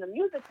legit in the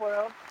music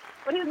world,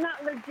 but he's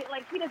not legit,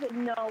 like, he doesn't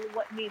know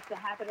what needs to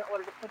happen in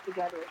order to put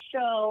together a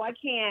show. I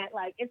can't,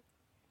 like, it's,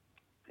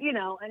 you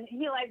know, and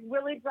he, like,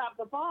 really dropped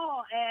the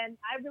ball, and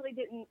I really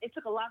didn't, it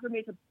took a lot for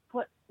me to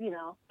put, you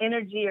know,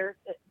 energy or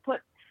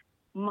put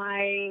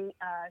my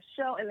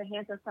show in the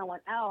hands of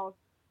someone else.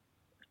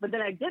 But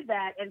then I did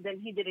that, and then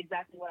he did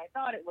exactly what I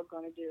thought it was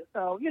going to do.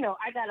 So, you know,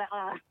 I gotta,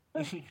 I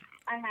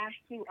have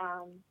to,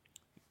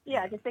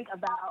 to think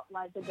about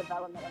like the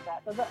development of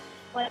that. So,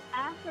 like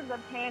after the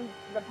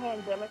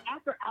pandemic,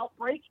 after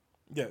outbreak,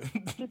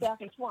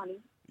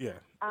 2020,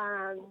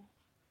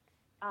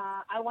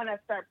 I want to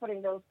start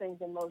putting those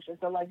things in motion.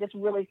 So, like, just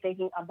really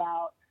thinking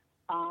about,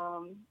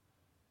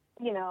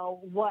 you know,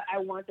 what I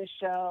want to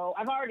show.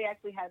 I've already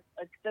actually had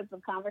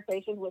extensive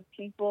conversations with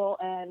people,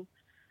 and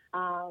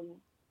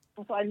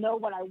so I know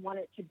what I want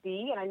it to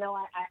be, and I know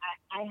I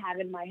have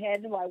in my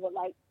head what I would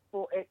like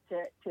for it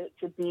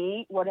to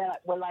be, what I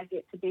would like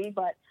it to be,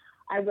 but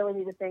I really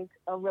need to think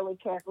really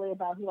carefully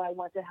about who I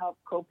want to help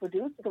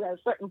co-produce, because at a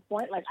certain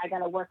point, like, I got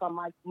to work on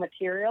my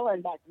material,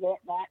 and that's it,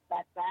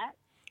 that's that.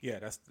 Yeah,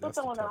 that's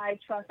someone that I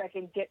trust that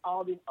can get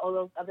all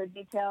those other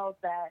details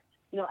that,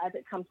 you know, as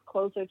it comes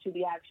closer to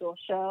the actual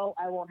show,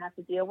 I won't have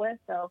to deal with.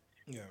 So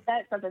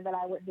that's something that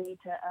I would need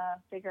to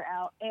figure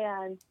out,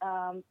 and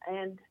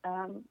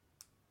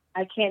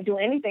I can't do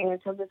anything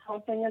until this whole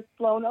thing is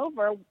blown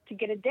over to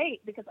get a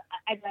date, because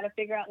I got to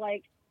figure out,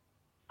 like,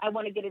 I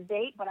want to get a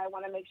date, but I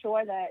want to make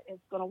sure that it's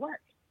going to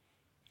work.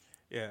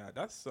 Yeah,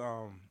 that's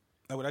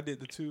what I did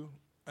the two,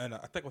 and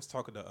I think I was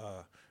talking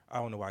to I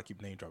don't know why I keep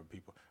name dropping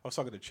people. I was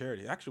talking to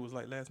Charity. Actually, it was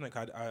like last night.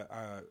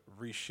 I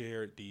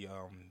reshared the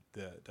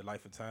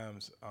Life of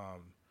Times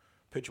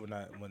picture when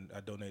I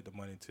donated the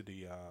money to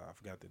the I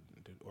forgot the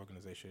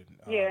organization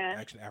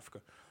Action Africa,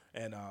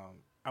 and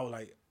I was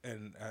like,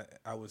 and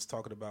I was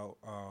talking about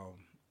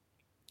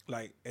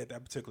like at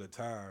that particular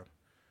time,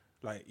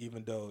 like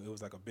even though it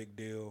was like a big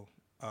deal,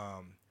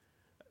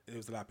 there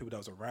was a lot of people that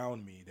was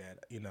around me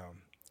that, you know,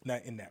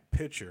 not in that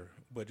picture,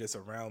 but just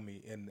around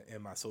me in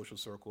my social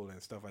circle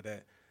and stuff like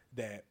that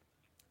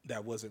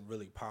wasn't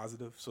really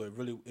positive. So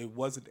it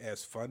wasn't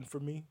as fun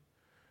for me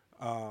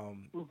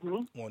on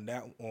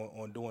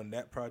doing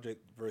that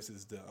project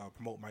versus the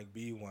Promote Mike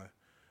B one.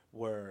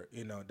 Where,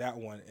 you know, that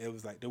one, it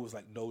was like there was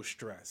like no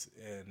stress,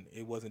 and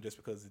it wasn't just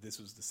because this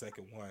was the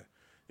second one.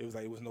 It was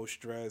like it was no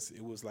stress.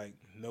 It was like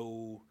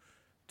no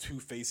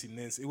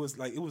two-faciness. It was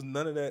like it was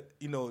none of that.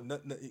 You know,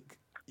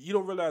 you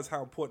don't realize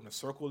how important a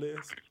circle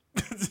is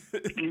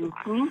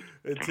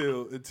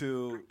until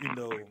you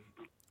know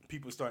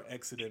people start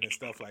exiting and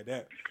stuff like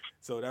that.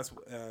 So that's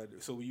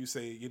so when you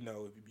say, you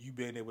know, you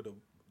being able to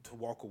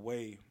walk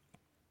away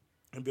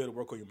and be able to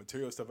work on your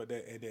material and stuff like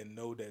that, and then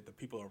know that the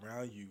people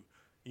around you,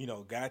 you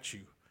know, got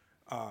you.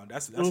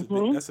 That's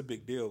a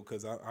big deal,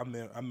 because I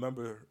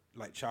remember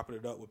like chopping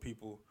it up with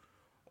people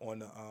on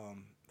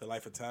the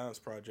Life of Times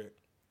project,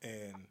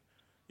 and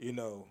you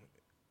know,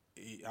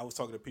 I was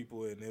talking to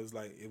people, and it was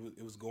like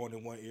it was going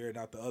in one ear and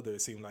out the other.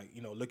 It seemed like,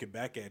 you know, looking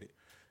back at it,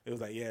 it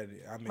was like,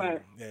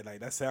 like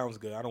that sounds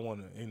good. I don't want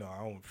to, you know,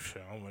 I don't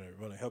want to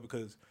really help,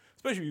 because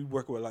especially if you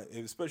work with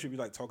especially if you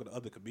like talking to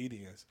other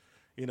comedians.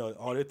 You know,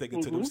 all they're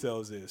thinking to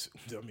themselves is,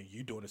 I mean,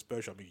 you doing a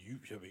special. I mean,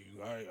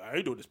 I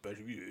ain't doing a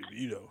special.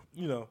 You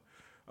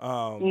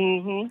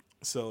know.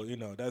 So, you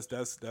know,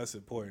 that's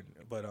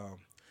important. But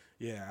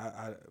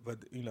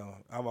but you know,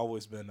 I've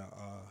always been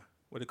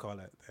what do you call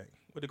that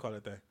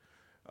thing?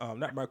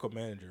 Not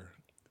micromanager.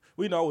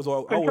 We know I was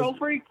control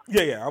freak.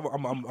 Yeah.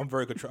 I'm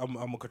very control.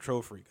 I'm a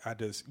control freak. I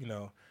just, you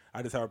know,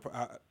 I just have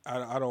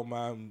I don't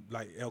mind,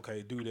 like,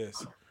 okay, do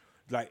this.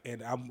 Like,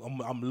 and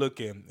I'm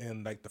looking,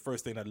 and like the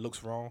first thing that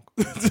looks wrong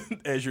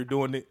as you're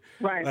doing it,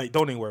 right? Like,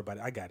 don't even worry about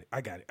it. I got it.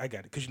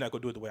 Because you're not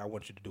gonna do it the way I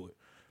want you to do it.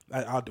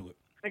 I'll do it.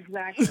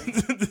 Exactly.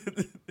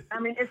 I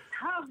mean, it's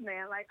tough,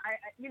 man. Like, I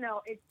you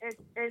know, it's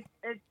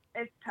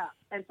tough,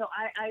 and so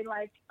I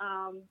like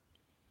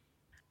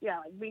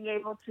like being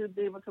able to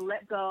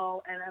let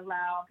go and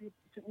allow people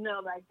to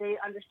know, like, they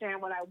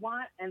understand what I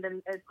want, and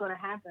then it's going to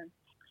happen.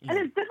 And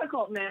it's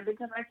difficult, man,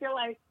 because I feel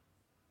like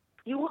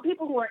You want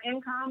people who are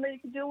in comedy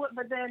to do it,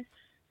 but then,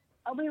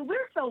 I mean,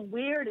 we're so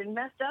weird and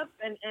messed up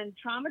and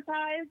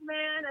traumatized,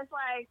 man. It's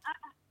like,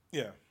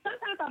 Yeah.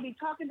 sometimes I'll be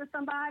talking to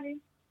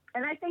somebody,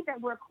 and I think that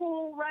we're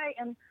cool, right?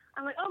 And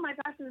I'm like, oh my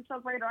gosh, this is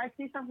so great. Or I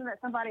see something that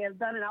somebody has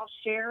done, and I'll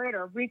share it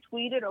or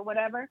retweet it or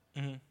whatever.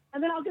 Mm-hmm.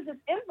 And then I'll get this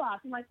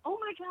inbox. I'm like, oh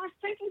my gosh,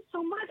 thank you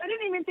so much. I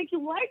didn't even think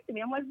you liked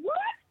me. I'm like,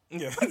 what?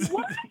 Yeah. Like,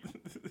 what?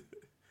 First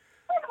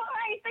of all,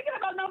 I ain't thinking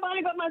about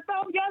nobody but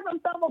myself. Yes,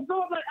 I'm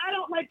self-absorbed, but I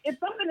don't, like, if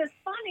something is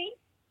funny,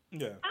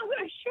 Yeah. I'm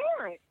going to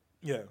share it.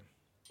 Yeah.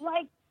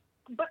 Like,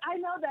 but I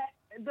know that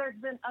there's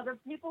been other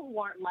people who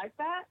aren't like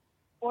that,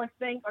 or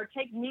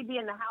take me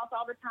being in the house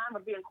all the time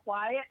or being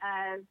quiet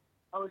as,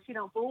 oh, she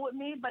don't fool with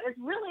me. But it's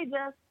really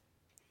just,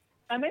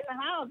 I'm in the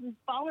house and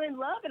falling in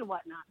love and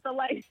whatnot. So,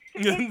 like,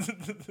 it's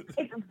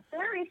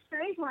very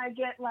strange when I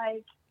get,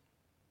 like,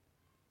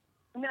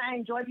 I mean, I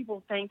enjoy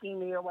people thanking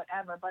me or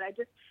whatever, but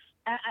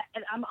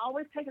I'm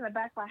always taken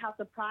aback by how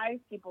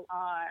surprised people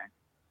are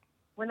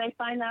when they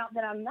find out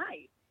that I'm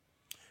nice.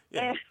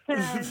 Yeah.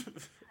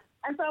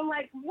 And so I'm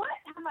like, what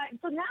have I?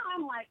 So now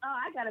I'm like, oh,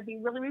 I got to be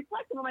really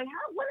reflective. I'm like,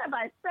 what have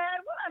I said?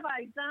 What have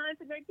I done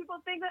to make people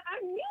think that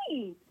I'm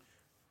mean?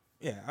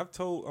 Yeah, I've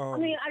told. I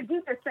mean, I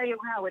do just say it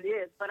how it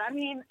is, but I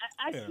mean,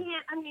 I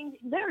can't. I mean,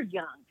 they're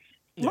young.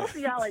 Most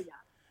of y'all are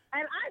young,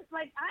 and I'm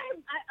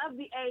of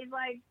the age,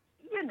 like,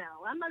 you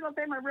know, I'm not gonna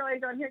say my real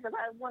age on here because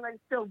I want to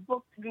still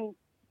book and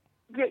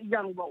get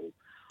young roles,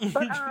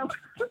 but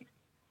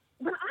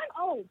but I'm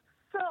old,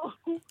 so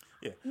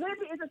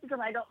maybe it's just because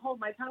I don't hold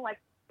my tongue. Like,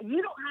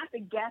 you don't have to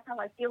guess how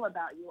I feel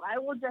about you. I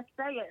will just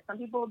say it. Some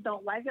people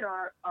don't like it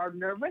or are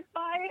nervous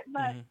by it,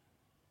 but.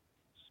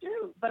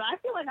 Shoot, but I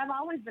feel like I've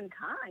always been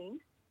kind.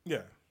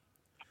 Yeah.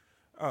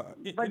 But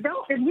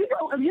if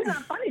you're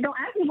not funny, don't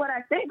ask me what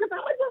I think, because I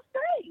would just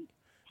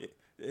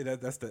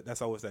say.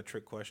 That's always that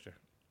trick question.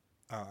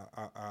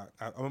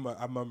 I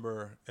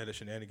remember at the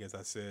Shenanigans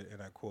I said,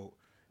 and I quote,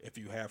 "If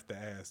you have to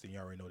ask, then you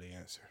already know the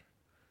answer."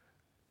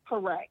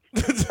 Correct.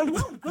 So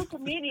no good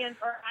comedians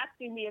are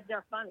asking me if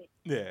they're funny.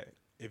 Yeah.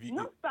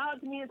 No solid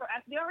comedians are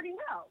asking. They already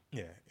know.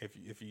 Yeah. If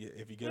you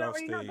get they off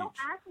stage, know. Don't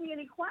ask me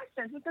any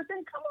questions, because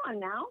then come on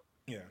now.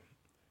 Yeah,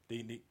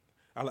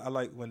 I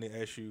like when they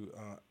ask you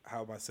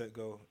how my set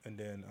go, and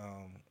then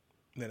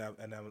did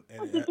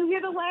you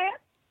hear the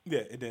laugh?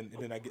 Yeah, and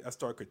then I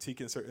start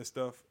critiquing certain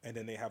stuff, and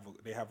then they have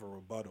a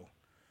rebuttal.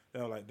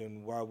 Then I'm like,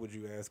 then why would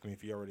you ask me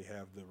if you already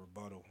have the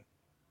rebuttal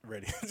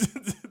ready?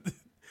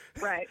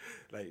 Right.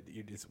 Like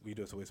we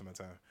just wasting my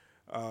time.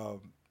 I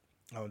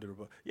don't do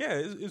rebuttal. Yeah,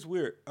 it's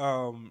weird.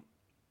 I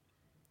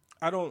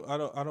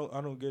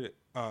don't get it.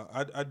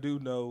 I do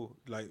know,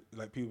 like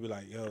people be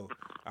like, yo,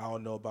 I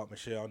don't know about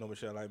Michelle. I don't know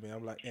Michelle like me.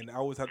 I'm like, and I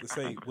always have to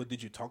say, well,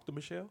 did you talk to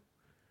Michelle?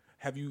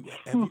 Have you?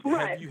 And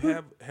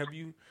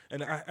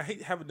I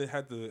hate having to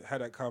have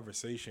that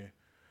conversation.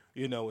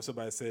 You know, when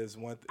somebody says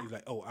one thing,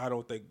 like, oh, I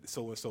don't think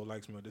so and so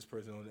likes me, or this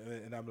person,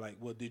 and I'm like,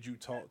 well, did you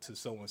talk to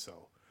so and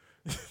so?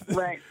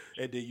 Right.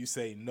 And then you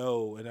say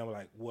no, and I'm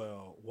like,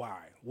 well,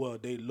 why? Well,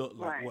 they look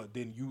like what?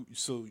 Then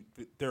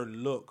their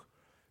look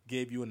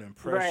gave you an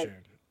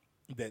impression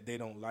that they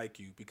don't like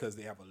you because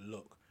they have a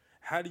look.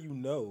 How do you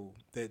know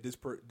that this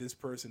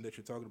person that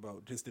you're talking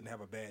about just didn't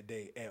have a bad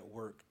day at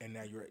work, and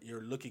now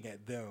you're looking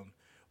at them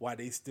while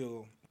they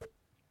still,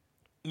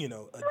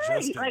 adjusting?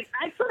 Right. Like,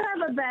 I could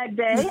have a bad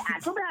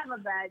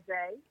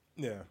day.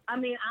 Yeah. I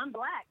mean, I'm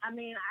black. I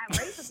mean,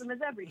 racism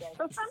is every day.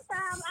 So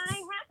sometimes I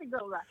ain't have to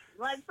go Russian.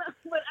 Like, but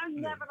I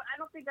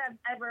don't think I've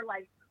ever,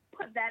 like,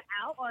 put that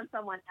out on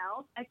someone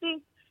else. I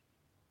think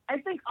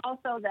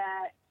also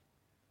that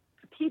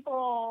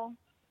people,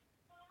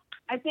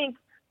 I think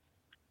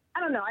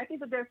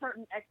that there's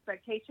certain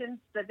expectations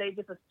that they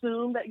just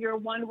assume that you're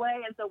one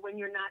way. And so when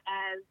you're not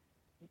as,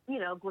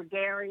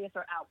 gregarious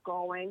or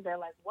outgoing, they're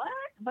like, what?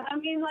 But I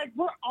mean, like,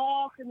 we're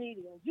all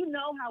comedians. You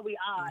know how we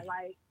are.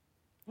 Like,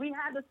 we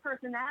have this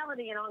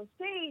personality, and on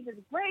stage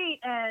it's great.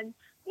 And,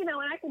 and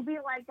I can be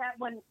like that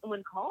when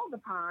called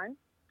upon.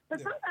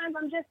 But sometimes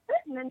I'm just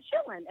sitting and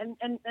chilling. And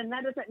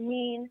that doesn't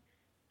mean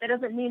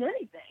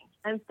anything.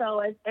 And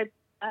so it's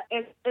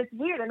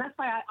weird. And that's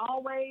why I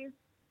always,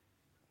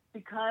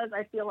 because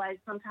I feel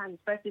like sometimes,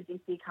 especially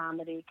DC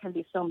comedy, can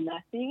be so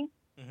messy.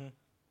 Mm-hmm.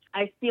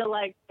 I feel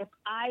like if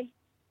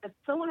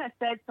someone has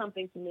said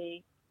something to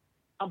me,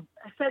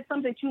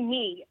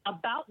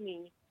 about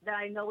me that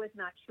I know is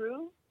not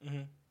true,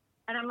 mm-hmm.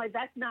 and I'm like,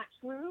 that's not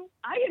true,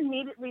 I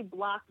immediately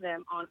block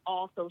them on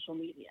all social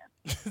media.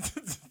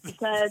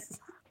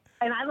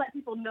 And I let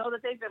people know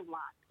that they've been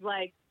blocked.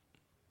 Like,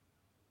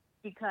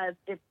 because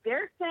if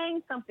they're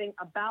saying something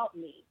about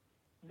me,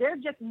 they're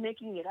just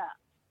making it up.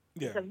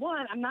 Yeah. Because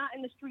one, I'm not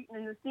in the street and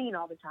in the scene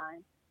all the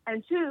time.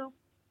 And two,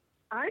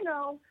 I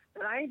know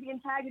that I ain't being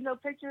tagged in no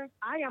pictures.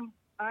 I am,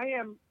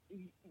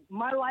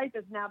 my life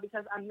is now,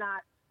 because I'm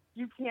not,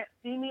 you can't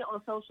see me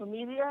on social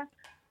media.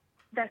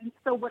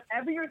 So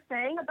whatever you're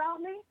saying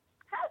about me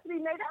has to be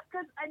made up,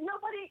 because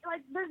nobody,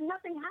 like, there's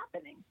nothing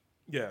happening.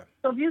 Yeah.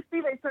 So if you see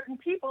that certain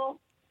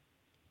people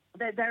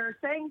that are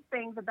saying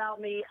things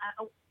about me,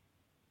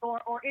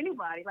 or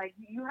anybody. Like,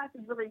 you have to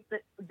really,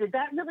 did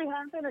that really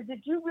happen? Or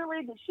did she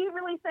really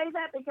say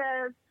that?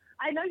 Because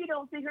I know you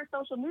don't see her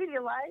social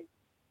media life.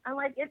 I'm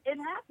like, it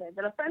happened.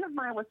 And a friend of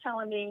mine was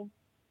telling me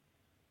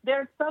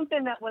there's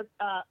something that was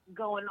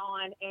going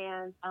on.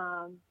 And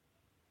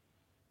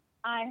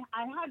I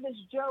had this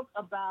joke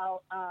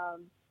about, a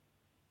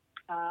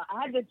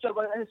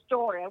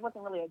story. It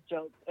wasn't really a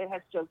joke. It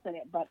has jokes in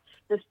it. But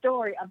the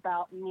story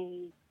about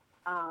me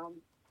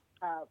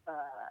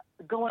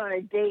going on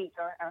a date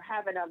or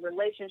having a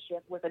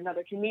relationship with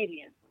another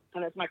comedian.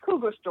 And it's my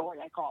cougar story,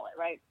 I call it,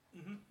 right?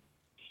 Mm-hmm.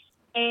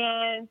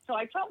 And so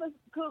I told this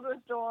cougar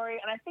story,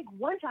 and I think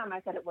one time I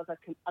said it was a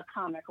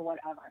comic or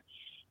whatever.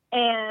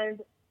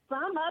 And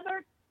some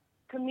other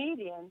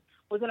comedian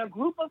was in a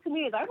group of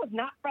comedians. I was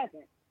not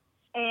present,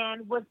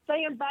 and was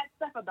saying bad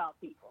stuff about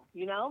people.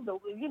 He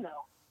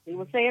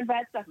was saying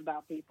bad stuff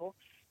about people.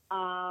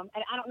 And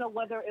I don't know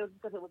whether it was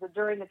because it was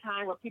during the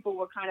time where people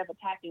were kind of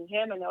attacking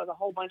him, and there was a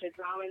whole bunch of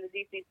drama in the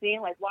DC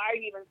scene. Like, why are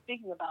you even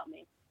speaking about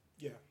me?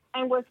 Yeah.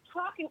 And was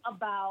talking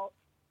about,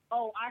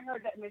 I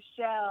heard that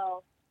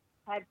Michelle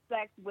had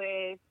sex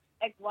with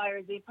X, Y,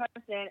 or Z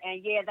person,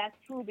 and yeah, that's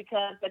true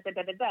because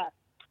da-da-da-da-da.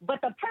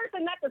 But the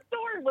person that the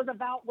story was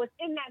about was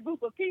in that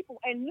group of people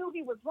and knew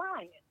he was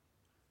lying.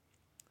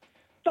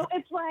 So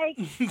it's like,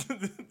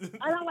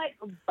 and I'm like,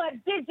 but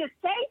did you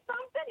say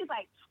something? He's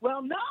like,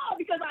 well, no,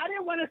 because I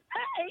didn't want to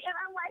say. And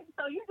I'm like,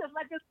 so you just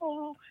let this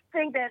fool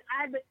think that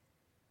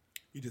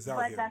you just out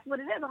but here. That's what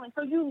it is. I'm like,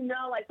 so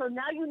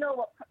now you know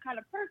what kind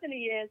of person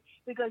he is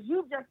because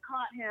you've just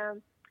caught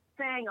him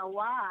saying a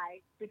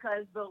lie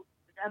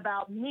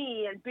about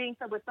me and being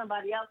with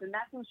somebody else, and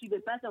that's who she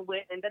was messing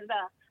with, and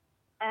da-da-da.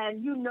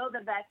 And you know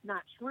that that's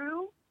not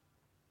true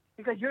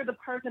because you're the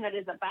person that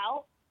is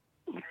about.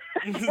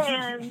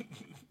 And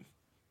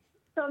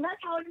so that's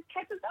how it just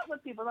catches up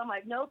with people. I'm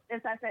like, nope. And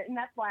so I said, and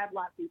that's why I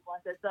block people. I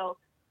said, so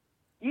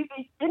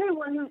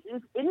anyone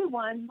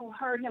who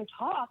heard him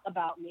talk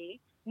about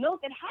me knows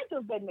it had to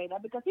have been made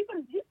up because he's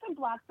been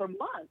blocked for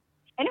months,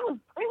 and it was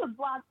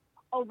blocked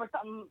over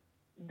something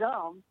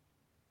dumb,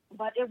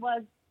 but it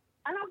was.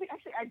 I don't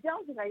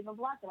think I even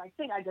blocked him. I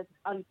think I just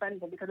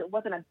unfriended him because it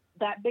wasn't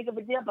that big of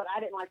a deal, but I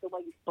didn't like the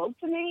way he spoke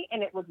to me,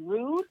 and it was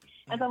rude.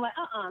 And so I'm like,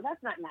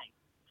 that's not nice.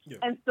 Yeah.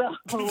 And so,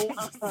 so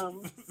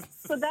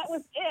that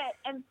was it.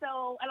 And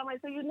I'm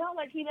like, so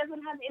like he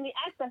doesn't have any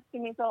access to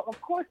me. So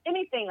of course,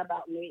 anything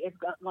about me is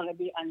going to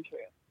be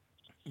untrue.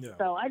 Yeah.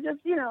 So I just,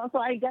 so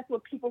I guess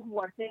with people who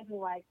are thinking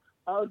like,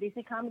 oh,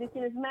 DC comedy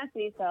scene is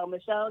messy, so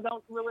Michelle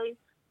don't really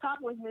talk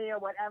with me or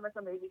whatever,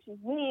 so maybe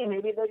she's mean.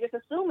 Maybe they're just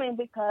assuming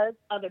because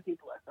other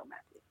people are so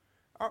messy.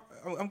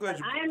 I'm glad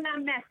I am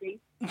not messy.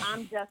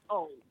 I'm just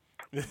old.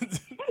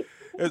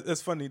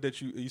 It's funny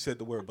that you said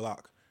the word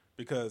block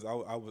because I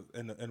was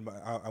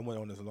I went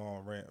on this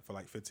long rant for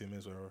like 15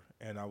 minutes or whatever,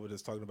 and I was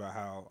just talking about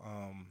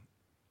how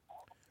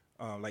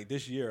like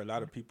this year a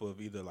lot of people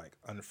have either like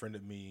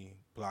unfriended me,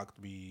 blocked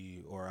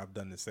me, or I've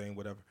done the same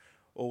whatever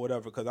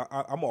because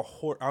I'm a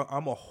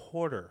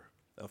hoarder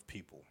of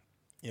people.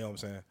 You know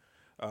what I'm saying?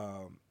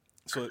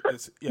 So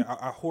it's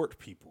I hoard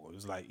people.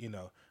 It's like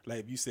like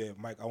if you said,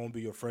 Mike, I won't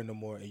be your friend no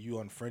more, and you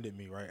unfriended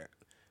me, right?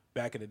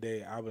 Back in the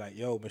day, I was like,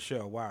 yo,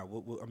 Michelle, why?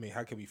 I mean,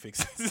 how can we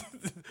fix this?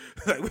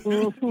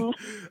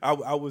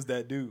 I was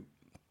that dude.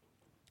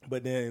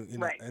 But then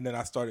right. And then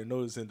I started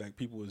noticing like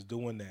people was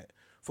doing that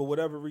for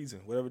whatever reason,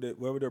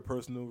 whatever their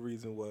personal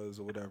reason was,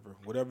 or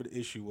whatever the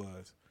issue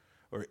was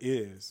or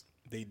is,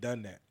 they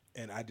done that,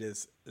 and I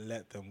just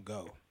let them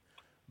go.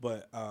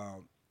 But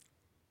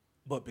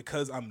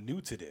because I'm new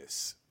to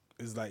this,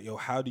 it's like, yo,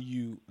 how do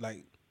you,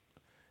 like,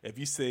 if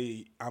you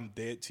say I'm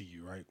dead to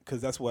you, right? Because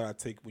that's what I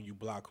take when you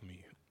block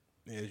me,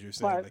 as you're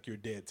saying, right. Like you're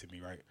dead to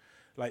me, right?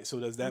 Like, so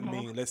does that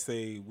mean, let's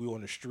say we're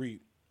on the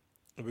street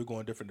and we're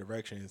going different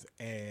directions,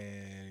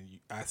 and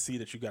I see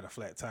that you got a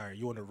flat tire,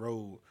 you're on the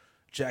road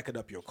jacking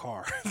up your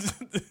car.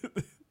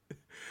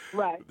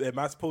 Right. Am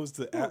I supposed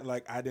to act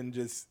like I didn't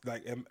just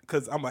like?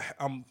 Because I'm a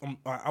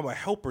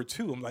helper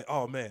too. I'm like,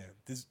 oh man,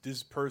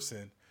 this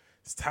person,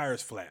 his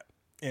tire's flat,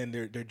 and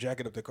they're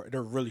jacking up the car.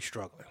 They're really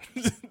struggling.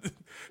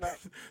 Right.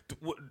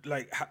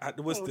 Like,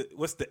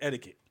 what's the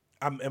etiquette?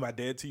 Am I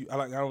dead to you?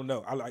 I don't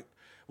know.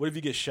 What if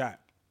you get shot?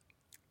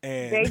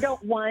 And they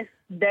don't want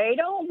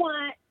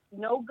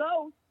no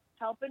ghosts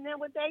helping them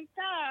with their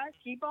tire.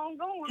 Keep on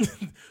going.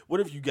 What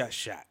if you got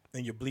shot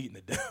and you're bleeding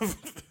to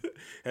death,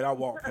 and I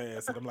walk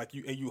past and I'm like,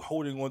 you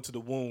holding on to the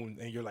wound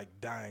and you're like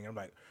dying. I'm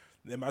like,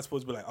 am I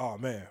supposed to be like, oh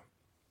man,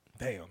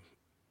 damn?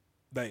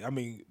 Like, I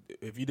mean,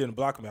 if you didn't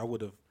block me, I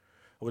would have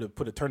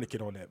put a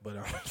tourniquet on that, but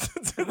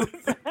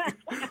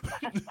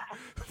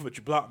but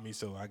you blocked me,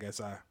 so I guess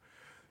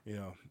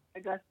I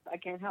guess I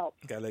can't help.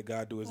 Gotta let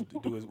God do his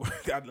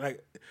work.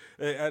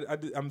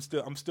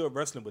 I'm still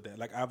wrestling with that.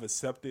 Like, I've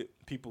accepted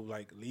people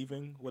like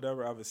leaving,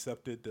 whatever. I've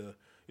accepted the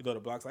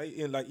blocks.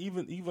 And like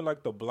even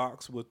like the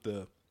blocks with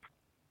the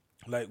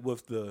I'm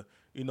gonna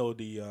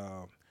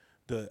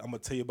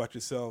tell you about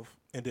yourself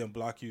and then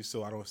block you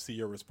so I don't see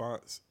your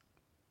response.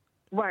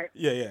 Right.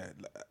 Yeah.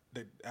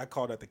 I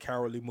call that the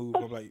cowardly move.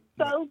 I'm like,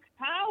 so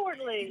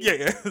outwardly.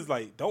 Yeah, it's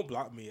like, don't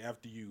block me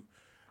after you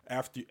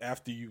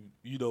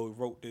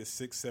wrote this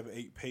 6, 7,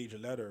 8 page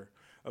letter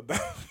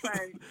about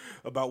Right.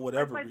 about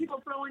whatever. That's why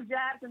people throwing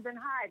jabs and then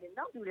hiding.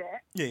 Don't do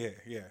that.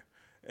 Yeah.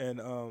 And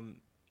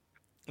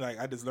like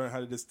I just learned how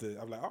to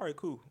I'm like, all right,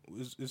 cool.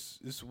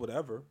 It's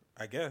whatever,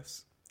 I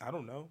guess. I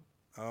don't know.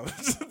 I'm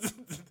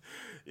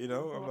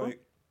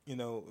like,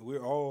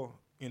 we're all,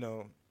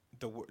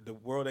 the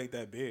world ain't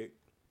that big.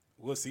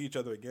 We'll see each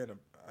other again,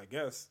 I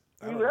guess.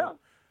 I don't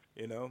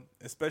know.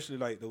 Especially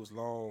like those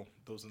long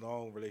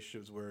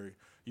relationships where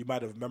you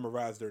might have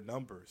memorized their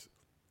numbers.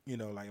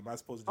 Like, am I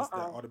supposed to just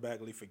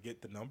automatically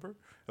forget the number?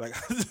 Like,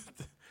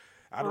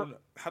 I don't know.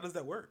 How does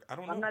that work? I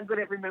don't know. I'm not good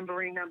at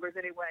remembering numbers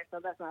anyway, so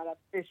that's not an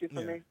issue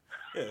for me.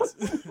 Yes.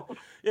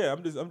 Yeah,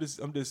 I'm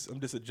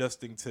just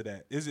adjusting to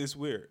that. It's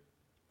weird.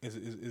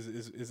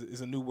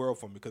 It's a new world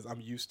for me because I'm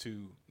used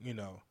to,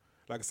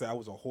 like I said, I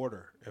was a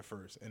hoarder at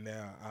first, and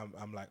now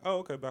I'm like, oh,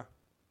 okay, bye.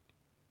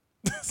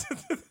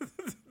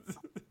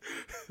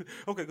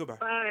 Okay, goodbye.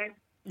 Bye.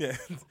 Yeah.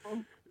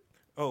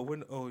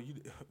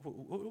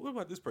 What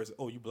about this person?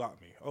 Oh, you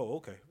blocked me. Oh,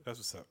 okay, that's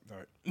what's up. All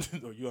right.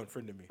 Or you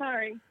unfriended me.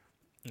 Sorry.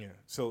 Yeah.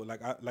 So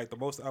like the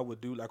most I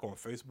would do like on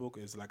Facebook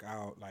is like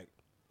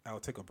I'll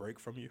take a break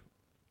from you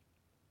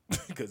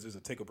because there's a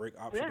take a break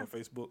option on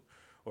Facebook,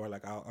 or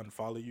like I'll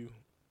unfollow you,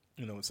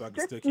 so I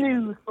can still keep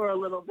news for a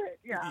little bit.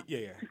 Yeah.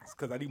 Yeah.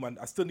 Because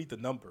I still need the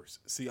numbers.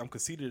 See, I'm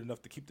conceited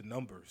enough to keep the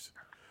numbers,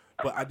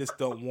 but I just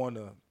don't want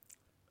to.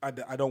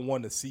 I don't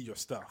want to see your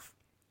stuff.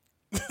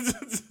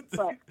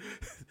 But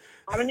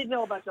I don't need to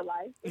know about your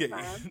life. It's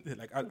fine.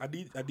 Like I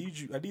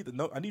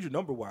need your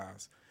number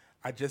wise.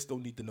 I just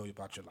don't need to know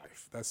about your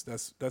life.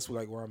 That's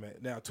like where I'm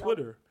at now.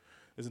 Twitter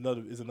is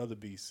another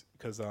beast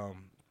because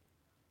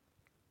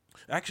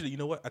actually, you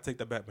know what? I take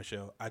that back,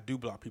 Michelle. I do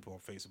block people on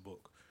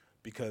Facebook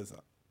because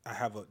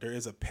there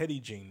is a petty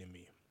gene in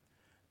me,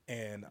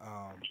 and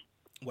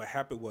what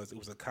happened was it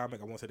was a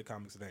comic. I won't say the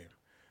comic's name.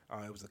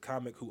 It was a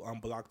comic who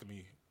unblocked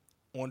me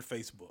on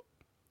Facebook,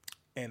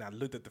 and I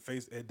looked at the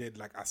face and then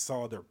like I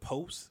saw their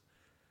posts.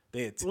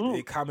 They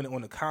commented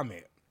on the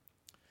comment.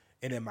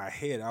 And in my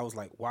head, I was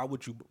like, why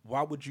would you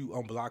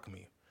unblock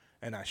me?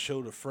 And I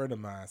showed a friend of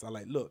mine. So I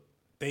like, look,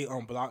 they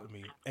unblocked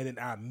me. And then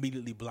I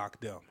immediately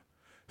blocked them.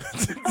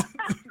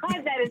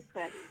 That is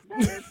funny.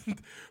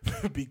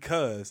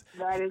 Because.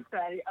 That is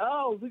funny.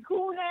 Oh, we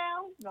cool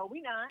now? No,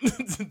 we not.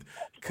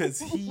 Because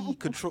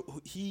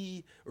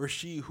he or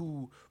she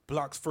who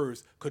blocks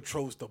first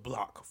controls the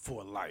block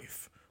for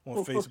life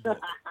on Facebook.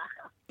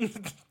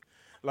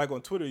 Like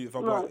on Twitter,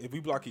 if we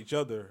block each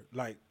other,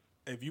 like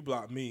if you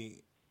block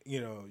me,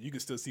 you can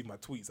still see my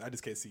tweets. I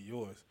just can't see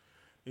yours.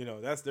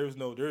 There's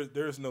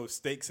no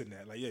stakes in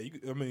that. Like, yeah,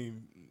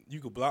 you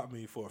could block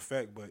me for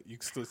effect, but you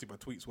can still see my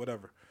tweets,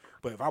 whatever.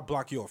 But if I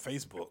block you on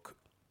Facebook,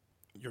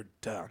 you're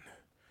done.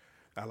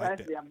 I like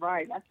that. Yeah,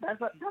 right.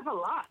 That's a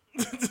lot.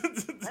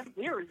 That's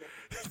serious.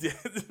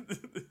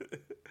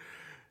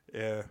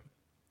 Yeah.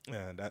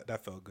 Yeah,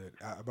 that felt good.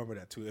 I remember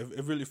that too.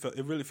 It really felt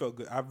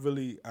good. I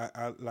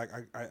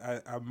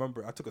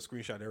remember I took a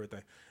screenshot and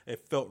everything. It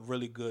felt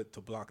really good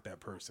to block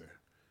that person.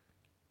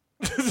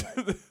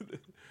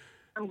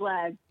 I'm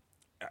glad.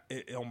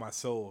 On my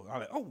soul,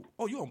 I'm like,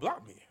 oh, you don't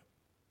block me.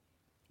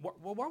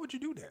 Why would you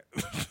do that?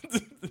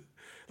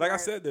 Like I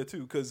said there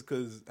too,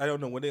 because I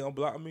don't know when they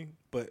unblock me,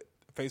 but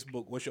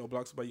Facebook, once you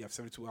unblock somebody, you have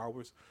 72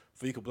 hours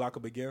before you can block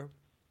them again.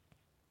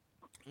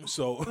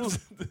 So,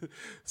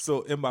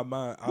 so in my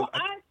mind,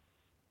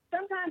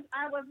 sometimes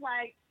I was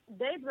like,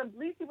 at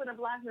least people have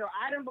blocked me, or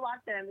I didn't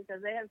block them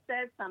because they have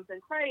said something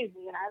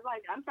crazy, and I was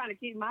like, I'm trying to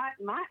keep my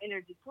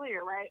energy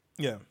clear, right?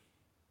 Yeah.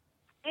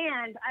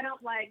 And I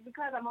don't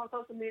because I'm on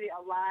social media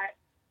a lot.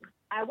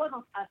 I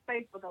wasn't on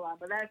Facebook a lot,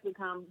 but that's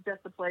become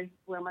just a place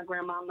where my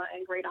grandmama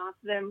and great aunts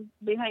them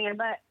be hanging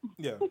back.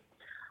 Yeah.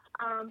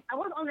 I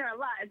wasn't on there a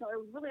lot, so it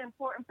was really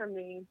important for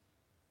me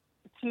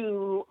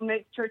to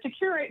make sure to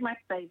curate my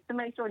space, to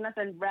make sure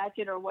nothing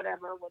ratchet or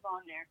whatever was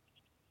on there.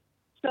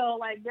 So,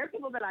 there are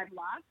people that I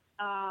blocked,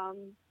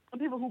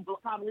 people who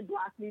probably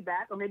blocked me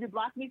back, or maybe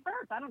blocked me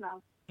first. I don't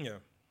know. Yeah.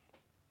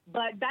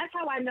 But that's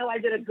how I know I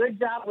did a good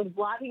job with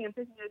blocking and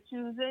picking and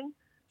choosing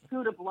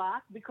who to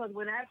block, because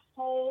when that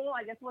whole,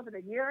 I guess, was it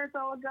a year or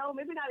so ago?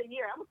 Maybe not a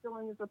year. I was still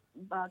in this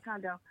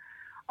condo.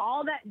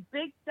 All that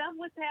big stuff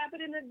was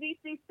happening in the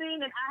DC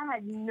scene, and I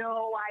had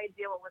no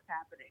idea what was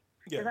happening.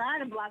 Because I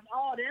had to block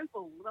all them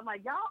fools. I'm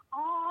like, y'all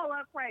all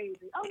are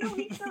crazy. Oh, no,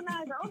 he's still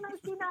nice. Oh, no,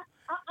 she's not.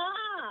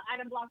 I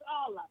done blocked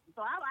all of them.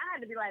 So I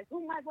had to be like,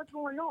 Mike, what's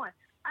going on?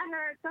 I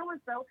heard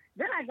so-and-so.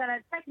 Then I got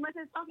a text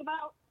message talking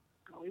about,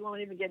 we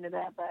won't even get into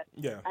that, but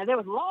there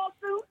was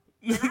lawsuits,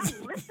 and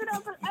I'm listed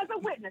as a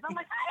witness. I'm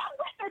like, I don't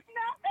witness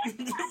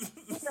nothing.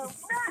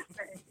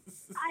 Nothing.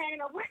 I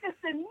ain't a witness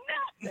to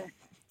nothing.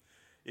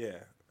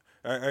 Yeah.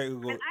 And I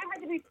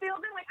had to be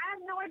filled in. I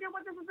have no idea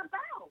what this is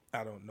about.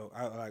 I don't know.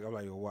 I'm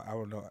like, well, I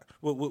don't know.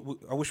 Well,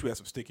 I wish we had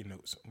some sticky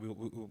notes.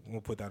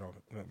 We'll put that on.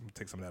 We'll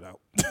take some of that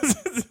out.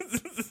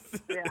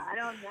 Yeah, I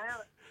don't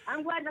know.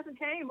 I'm glad nothing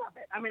came of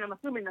it. I mean, I'm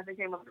assuming nothing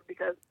came of it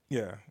because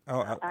yeah,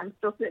 I'm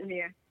still sitting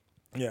here.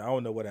 Yeah, I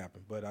don't know what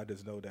happened, but I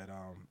just know that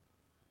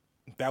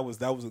that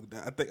was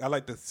I think I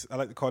like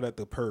to call that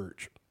the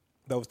purge.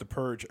 That was the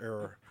purge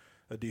era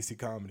of DC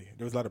comedy.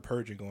 There was a lot of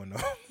purging going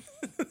on.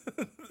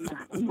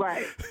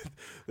 Right.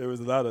 There was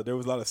a lot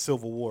of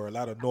civil war, a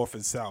lot of North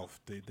and South.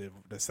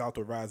 The South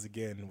would rise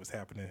again was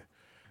happening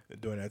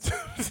during that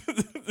time.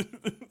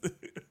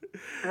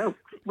 That's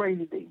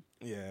crazy.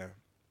 Yeah.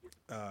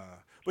 But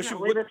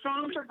The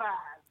strong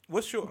survive.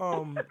 what's your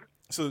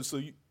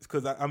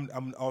because I'm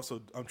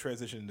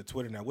transitioning to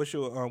Twitter now. What's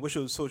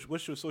your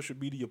social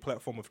media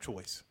platform of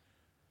choice?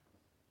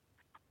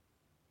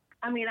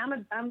 I mean,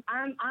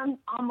 I'm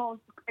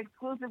almost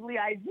exclusively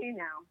IG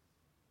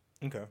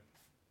now. Okay.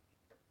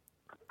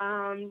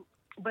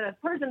 But a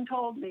person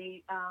told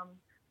me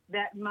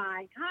that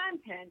my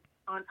content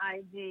on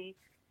IG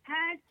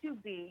had to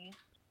be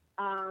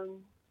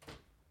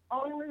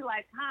only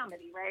like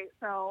comedy, right?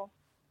 So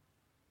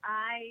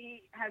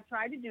I have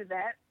tried to do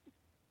that.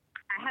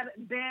 I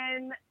haven't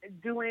been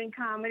doing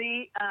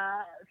comedy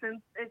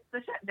since it's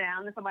the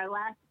shutdown. And so my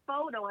last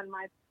photo in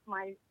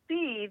my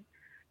feed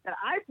that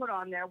I put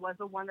on there was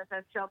the one that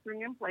says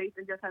sheltering in place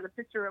and just had a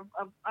picture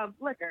of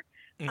liquor.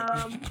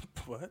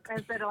 What?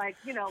 Instead of like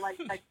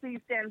please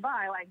stand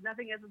by, like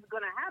nothing is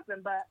going to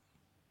happen, but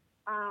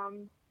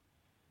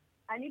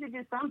I need to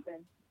do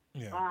something.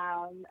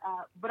 Yeah.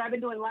 But I've been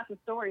doing lots of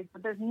stories,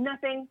 but there's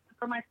nothing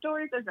for my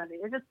stories. There's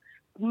nothing. It's just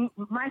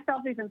my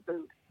selfies and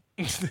food.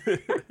 That's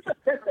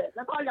it.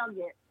 That's all y'all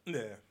get.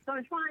 Yeah. So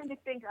I'm trying to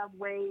think of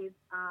ways,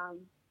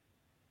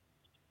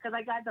 because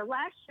I got the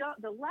last show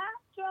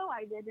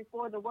I did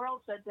before the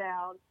world shut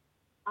down.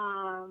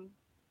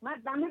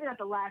 Maybe not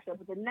the last show,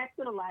 but the next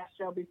to the last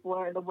show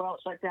before the world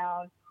shut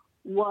down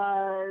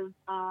was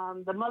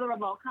the Mother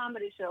of All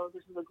Comedy Shows,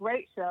 which was a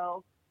great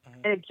show.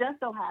 Mm-hmm. And it just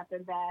so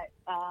happened that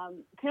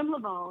Kim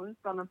Lavone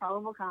from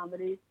Improbable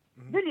Comedy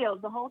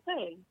videoed the whole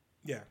thing.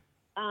 Yeah.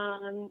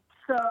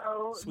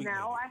 So Sweet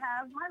now lady. I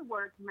have my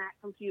work Mac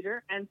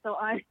computer, and so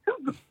I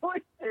am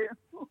going to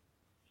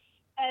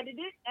edit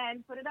it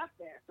and put it up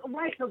there.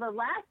 So the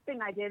last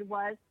thing I did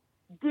was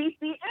DC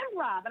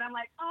Improv, and I'm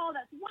like, oh,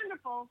 that's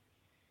wonderful,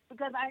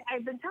 because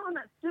I've been telling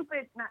that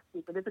not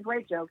stupid, it's a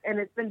great joke, and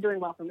it's been doing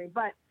well for me,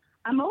 but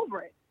I'm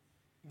over it.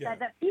 Yeah.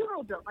 That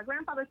funeral joke, my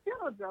grandfather's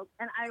funeral joke,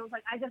 and I was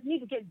like, I just need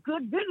to get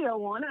good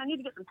video on it. I need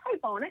to get some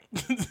tape on it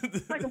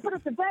so I can put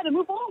it to bed and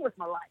move on with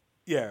my life.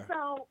 Yeah.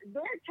 So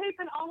they're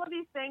taping all of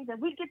these things,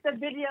 and we get the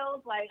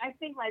videos, I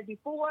think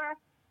before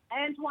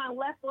Antoine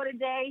left for the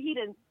day, he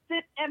didn't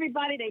sit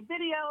everybody their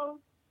videos.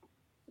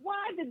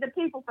 Why did the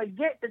people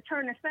forget to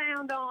turn the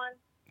sound on?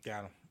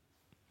 Got him.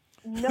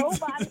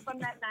 Nobody from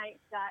that night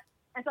got.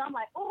 And so I'm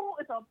like, oh,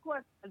 and so of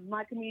course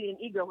my comedian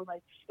ego was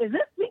like, is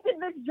this speaking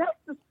this joke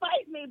to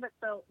spite me? But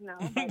so no,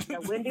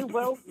 so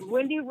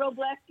Wendy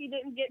Robleski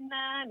didn't get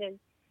none, and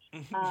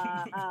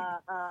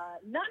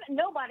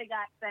nobody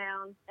got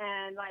sound,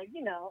 and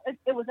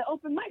it was an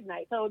open mic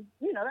night, so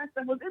that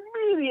stuff was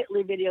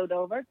immediately videoed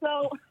over.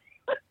 So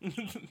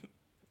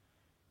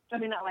I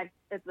mean, not like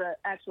it's an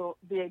actual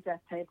VHS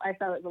tape. I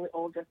found it really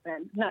old just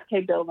then, not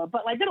taped over,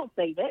 but they don't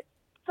save it,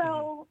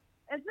 so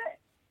it's it.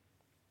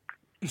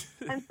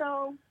 And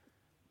so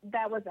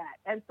that was that.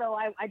 And so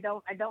I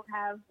don't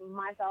have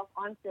myself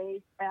on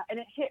stage, and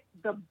it hit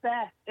the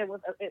best. It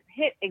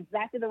hit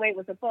exactly the way it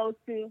was supposed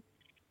to.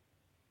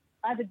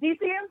 The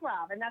DC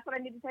Improv, and that's what I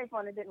need to take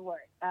on. It didn't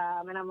work,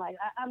 and I'm like,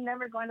 I'm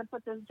never going to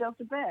put this joke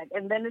to bed.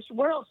 And then the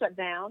world shut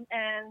down,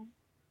 and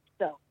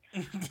so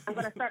I'm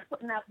going to start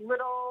putting out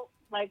little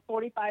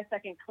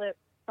 45-second clips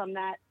from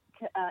that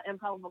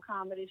Improbable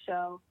Comedy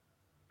show.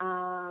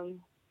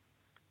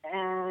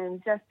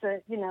 And just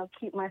to,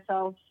 keep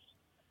myself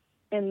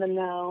in the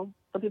know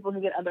so people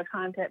can get other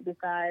content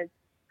besides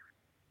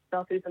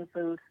selfies and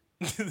food.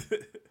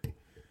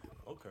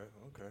 Okay.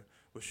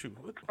 Well, shoot.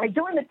 I'm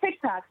doing the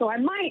TikTok, so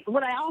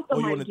what I also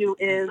might do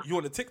is... You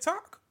on the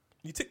TikTok?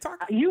 You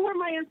TikTok? You were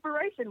my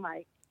inspiration,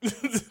 Mike.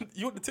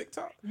 You on the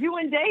TikTok? You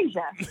and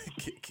Deja.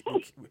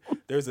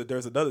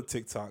 There's another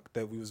TikTok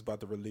that we was about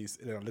to release,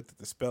 and I looked at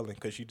the spelling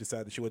because she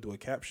decided she would do a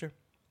caption.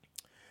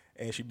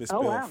 And she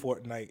misspelled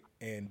Fortnite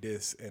and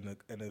this, and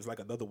there's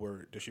another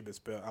word that she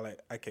misspelled.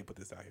 I can't put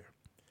this out here.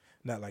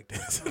 Not like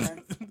this.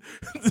 Okay.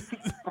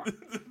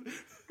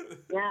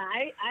 Yeah,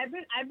 I've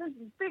been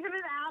figuring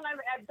it out.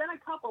 I've done a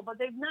couple, but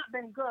they've not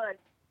been good.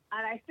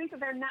 And I think that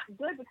they're not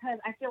good because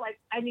I feel like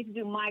I need to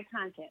do my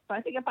content. So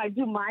I think if I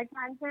do my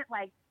content,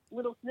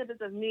 little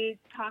snippets of me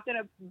talking,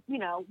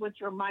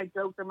 which are my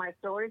jokes or my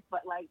stories,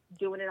 but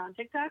doing it on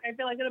TikTok, I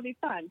feel like it'll be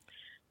fun.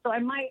 So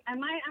I'm going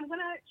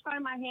to try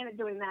my hand at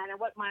doing that. And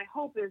what my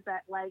hope is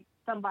that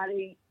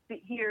somebody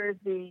hears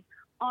the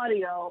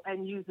audio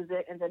and uses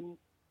it, and then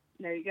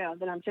there you go.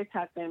 Then I'm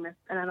TikTok famous,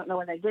 and I don't know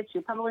where that gets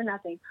you. Probably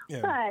nothing.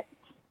 Yeah. But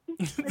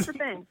it's a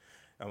thing.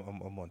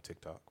 I'm on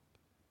TikTok.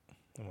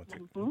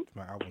 Mm-hmm.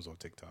 My album's on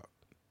TikTok.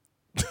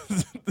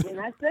 And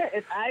that's it.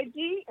 It's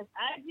IG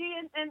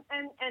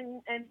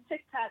and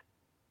TikTok,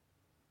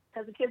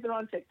 because the kids are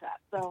on TikTok.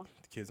 So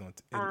the kids on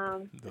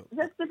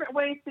just different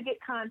ways to get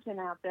content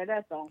out there.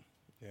 That's all.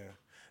 Yeah.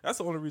 that's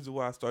the only reason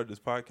why I started this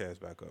podcast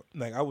back up.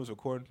 Like I was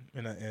recording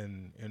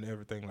and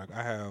everything. Like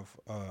I have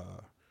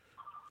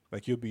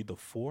like you'll be the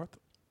 4th,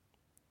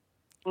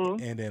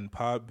 and then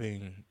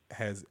Podbean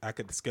has I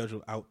could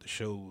schedule out the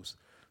shows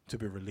to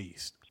be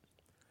released,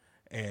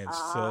 and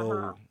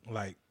so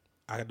like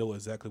I know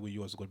exactly when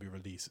yours is going to be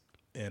released,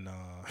 and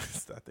I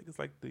think it's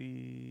like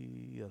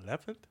the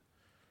 11th.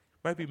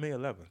 Might be May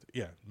 11th.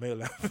 Yeah, May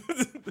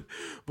 11th.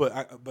 but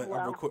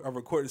Wow. I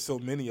recorded so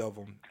many of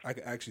them, I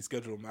could actually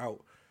schedule them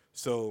out.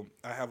 So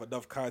I have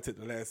enough content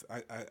to last.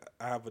 I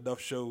have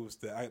enough shows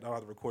that I don't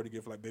have to record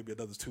again for like maybe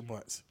another 2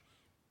 months.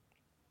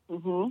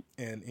 Mm-hmm.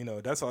 And you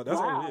know that's all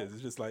Wow. it is.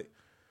 It's just like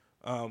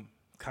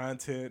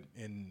content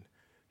and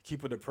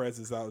keeping the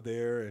presence out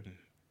there, and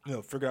you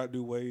know figure out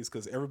new ways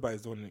because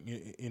everybody's doing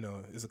it. You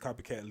know, it's a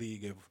copycat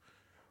league. If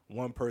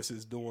one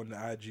person's doing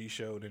the IG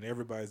show, then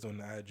everybody's doing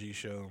the IG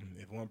show.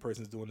 If one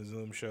person's doing the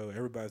Zoom show,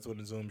 everybody's doing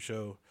the Zoom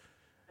show.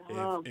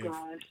 Oh,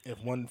 gosh.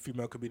 If one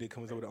female comedian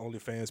comes up with an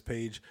OnlyFans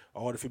page,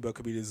 all the female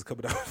comedians are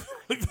coming out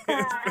with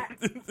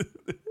OnlyFans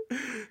page.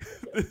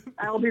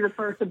 I will be the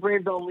first to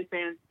brave the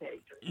OnlyFans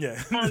page.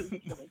 Yeah.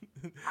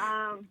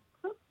 Um,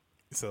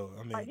 So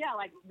I mean, but yeah,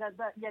 like the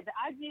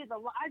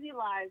IG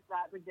lives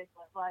got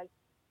ridiculous. Like,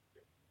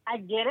 I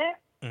get it.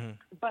 mhm.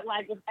 But,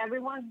 like, if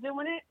everyone's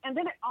doing it, and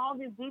then all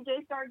these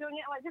DJs start doing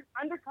it, like, just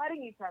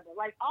undercutting each other.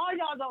 Like, all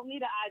y'all don't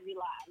need an IG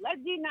Live.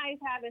 Let D-Nice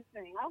have his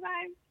thing,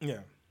 okay?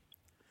 Yeah.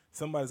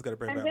 Somebody's got to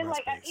bring And back then, my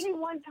like, at space. any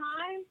one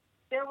time,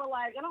 they were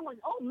like, and I'm like,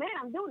 oh, man,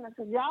 I'm doing this.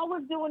 Because y'all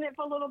was doing it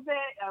for a little bit.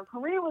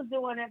 Korea was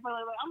doing it for a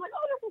little bit. I'm like,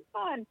 oh, this is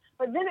fun.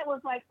 But then it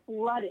was, like,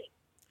 flooded.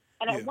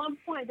 And at Yeah. one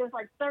point, there's,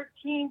 like,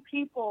 13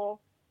 people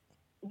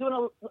doing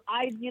an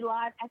IG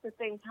Live at the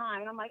same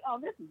time. And I'm like, oh,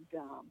 this is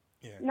dumb.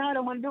 Yeah. No, I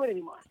don't want to do it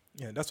anymore.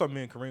 Yeah, that's why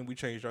me and Kareem we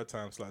changed our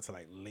time slot to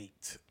like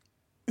late,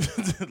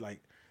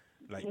 like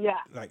Yeah.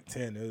 like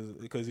 10. It was,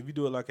 because if you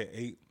do it like at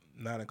 8,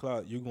 9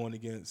 o'clock, you're going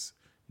against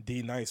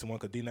D-Nice one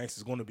because D-Nice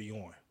is going to be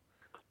on.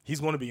 He's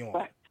going to be on.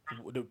 Right.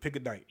 Pick a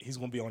night. He's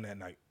going to be on that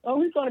night.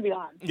 Oh, he's going to be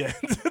on. Yeah,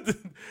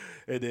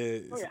 and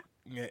then Oh, yeah.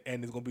 yeah,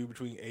 and it's going to be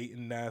between 8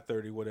 and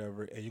 9:30,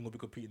 whatever. And you're going to be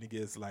competing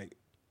against like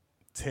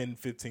 10,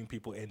 15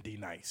 people and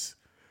D-Nice,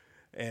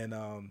 and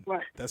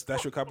Right.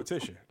 that's your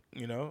competition,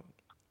 you know.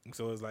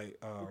 So it's like,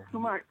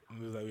 Smart.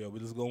 we was like, yeah, we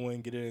just go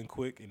in, get it in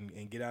quick,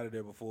 and get out of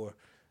there before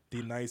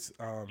D-Nice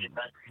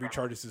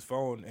recharges his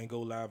phone and go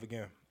live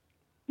again.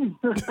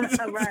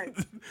 Right.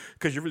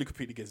 Because you really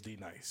compete against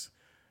D-Nice.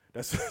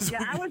 That's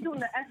Yeah, I was doing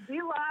the SB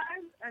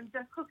Live and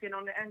just cooking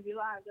on the SB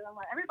Live. And I'm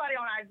like, everybody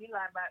on IG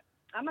Live, but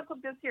I'm going to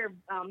cook this here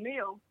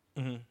meal.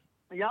 Mhm.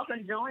 Y'all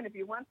can join if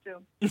you want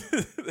to.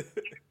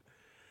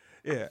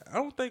 Yeah, I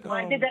don't think.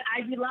 I did that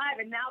IG Live,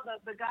 and now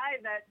the guy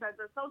that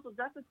the social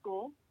justice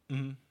school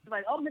Mhm. is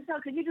like, oh,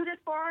 Michelle, can you do this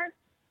for us?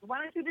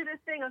 Why don't you do this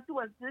thing? Let's do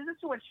a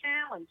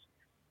challenge.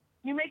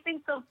 You make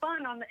things so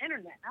fun on the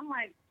internet. I'm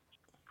like,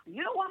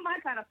 you don't want my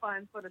kind of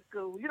fun for the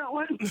school. You don't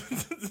want.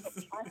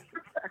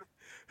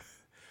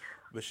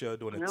 Michelle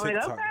doing a No, like,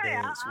 TikTok okay,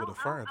 dance with a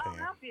frying I'll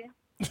pan. help you.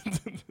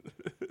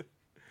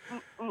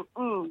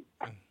 All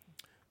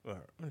right,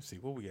 let's see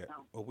what we at.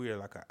 Oh, we are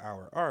like an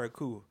hour. All right,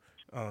 cool.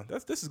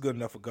 This is good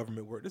enough for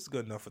government work. This is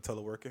good enough for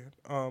teleworking.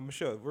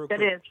 Michelle, real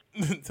quick,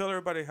 It tell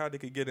everybody how they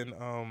could get in,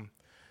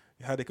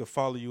 how they could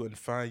follow you and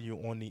find you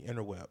on the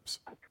interwebs.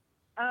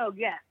 Oh,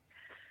 yes.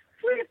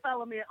 Please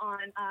follow me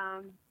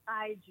on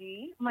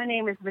IG. My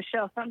name is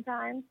Michelle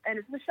Sometimes, and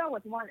it's Michelle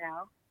with one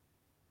L.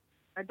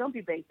 Don't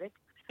be basic.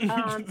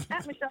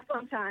 At Michelle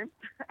Sometimes.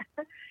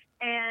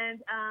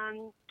 And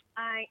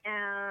I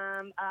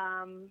am,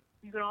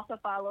 you can also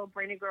follow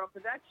Brainy Girl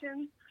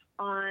Productions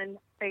on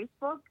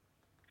Facebook.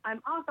 I'm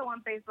also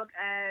on Facebook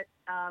at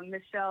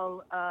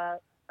Michelle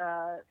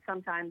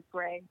Sometimes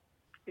Gray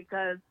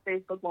because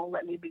Facebook won't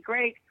let me be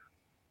great.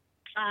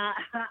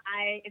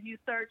 If you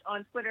search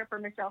on Twitter for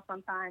Michelle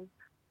Sometimes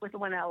with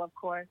one L, of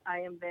course, I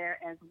am there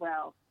as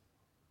well.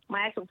 My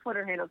actual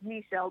Twitter handle is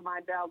Michelle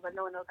Mybell, but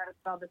no one knows how to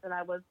spell this, and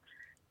I was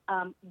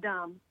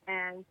dumb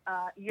and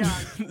young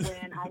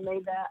when I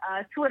made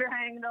the Twitter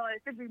handle.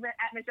 It should be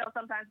at Michelle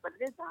Sometimes, but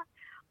it is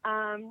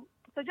not.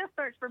 So just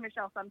search for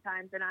Michelle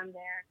Sometimes, and I'm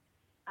there.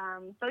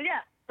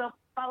 So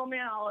follow me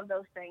on all of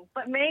those things,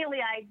 but mainly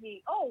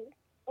IG. Oh,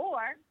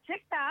 or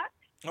TikTok.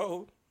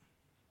 Oh,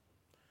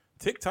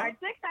 TikTok. Our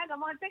TikTok.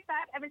 I'm on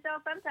TikTok every show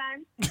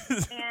sometimes,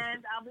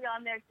 and I'll be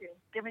on there too,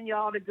 giving you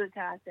all the good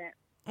content.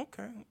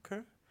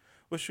 Okay.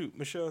 Well, shoot,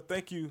 Michelle,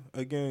 thank you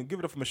again. Give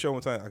it up for Michelle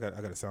one time. I got a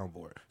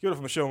soundboard. Give it up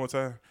for Michelle one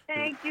time.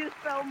 Thank you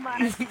so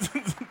much.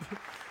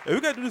 Hey, we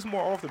got to do this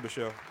more often,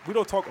 Michelle. We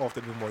don't talk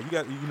often anymore. You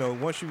got,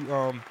 once you,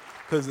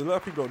 because a lot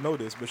of people don't know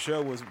this,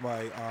 Michelle was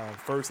my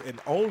first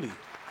and only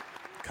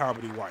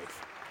comedy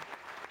wife.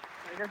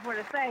 I just want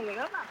to say, you're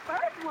my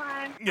first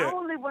one, Yeah.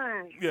 only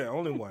one. Yeah,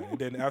 only one. And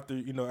then after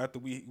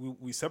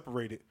we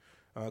separated,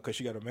 because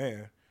she got a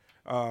man.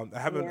 I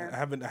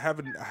haven't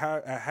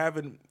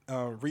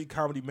read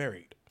comedy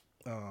married.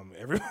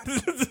 Everybody,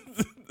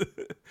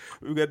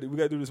 we got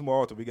to do this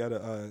more often. We got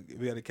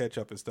to catch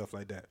up and stuff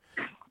like that.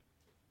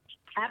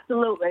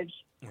 Absolutely.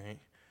 All right.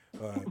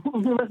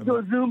 Let's do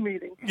a Zoom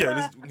meeting.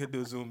 Yeah, let's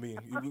do a Zoom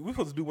meeting. We're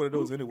supposed to do one of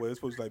those anyway. It's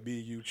supposed to like be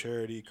you,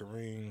 Charity,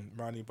 Kareem,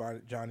 Ronnie,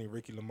 Johnny,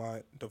 Ricky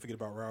Lamont. Don't forget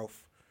about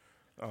Ralph.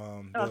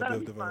 That'll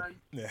be fun.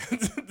 Yeah.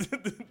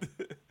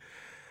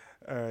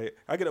 All right.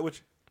 I get it with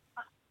you.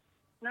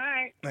 All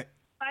right. Bye,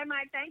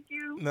 Mike. Thank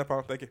you. No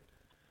problem. Thank you.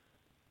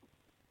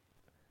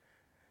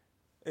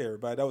 Hey,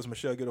 everybody. That was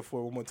Michelle Get Up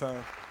For one more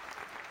time.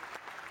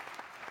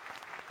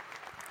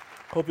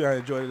 Hope y'all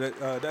enjoyed it.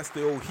 That's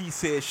the old He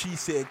Said, She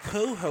Said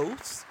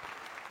co-host.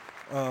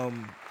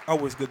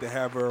 Always good to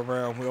have her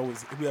around. We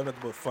have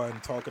nothing but fun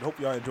talking. Hope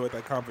y'all enjoyed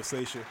that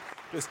conversation.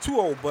 Just two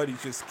old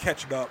buddies just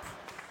catching up.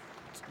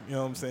 You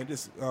know what I'm saying?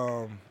 Just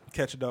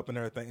catching up and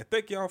everything. And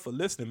thank y'all for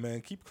listening,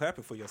 man. Keep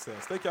clapping for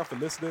yourselves. Thank y'all for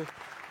listening.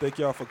 Thank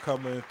y'all for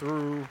coming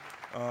through.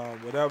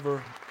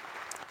 Whatever,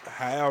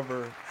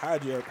 however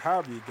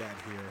you got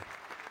here.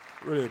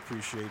 Really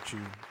appreciate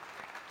you.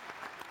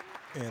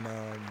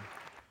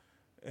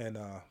 And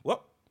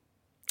well,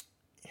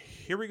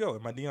 here we go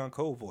in my Deion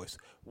Cole voice.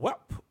 Well,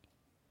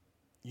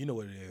 you know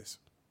what it is.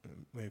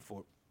 Wait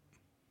for it.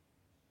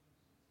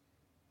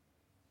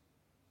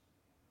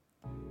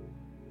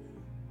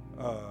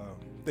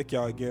 Thank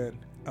y'all again.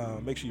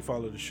 Make sure you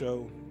follow the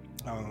show.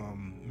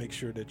 Make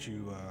sure that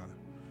you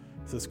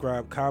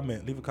subscribe,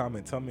 comment, leave a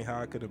comment. Tell me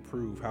how I could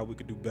improve, how we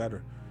could do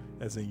better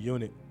as a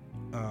unit.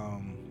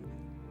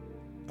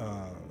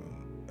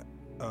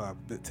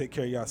 Take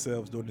care of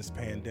yourselves during this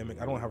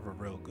pandemic. I don't have a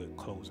real good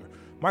closer.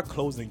 My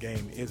closing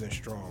game isn't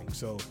strong,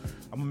 so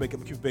I'm gonna make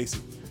it keep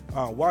basic.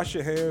 Wash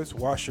your hands,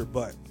 wash your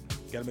butt.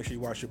 You gotta make sure you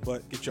wash your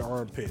butt. Get your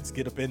armpits.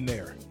 Get up in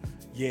there.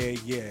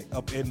 Yeah,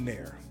 up in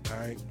there. All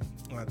right.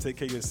 Take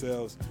care of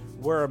yourselves.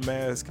 Wear a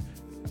mask.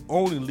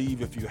 Only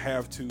leave if you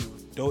have to.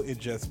 Don't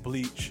ingest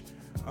bleach.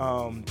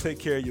 Take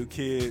care of your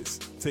kids.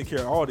 Take care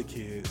of all the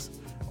kids,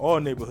 all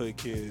neighborhood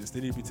kids.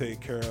 They need to be taken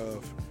care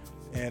of.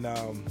 And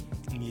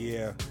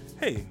yeah.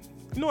 Hey,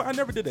 you know what? I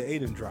never did an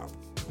Aiden drop.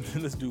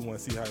 Let's do one,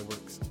 see how it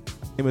works.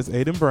 My name is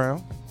Aiden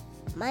Brown.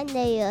 My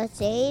name is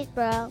Aiden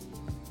Brown.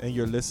 And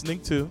you're listening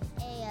to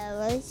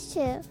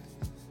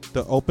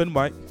The Open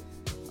Mic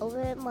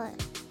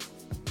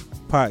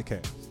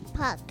Podcast.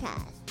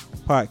 Podcast.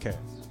 Podcast.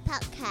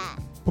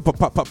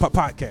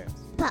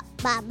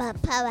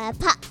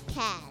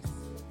 Podcast.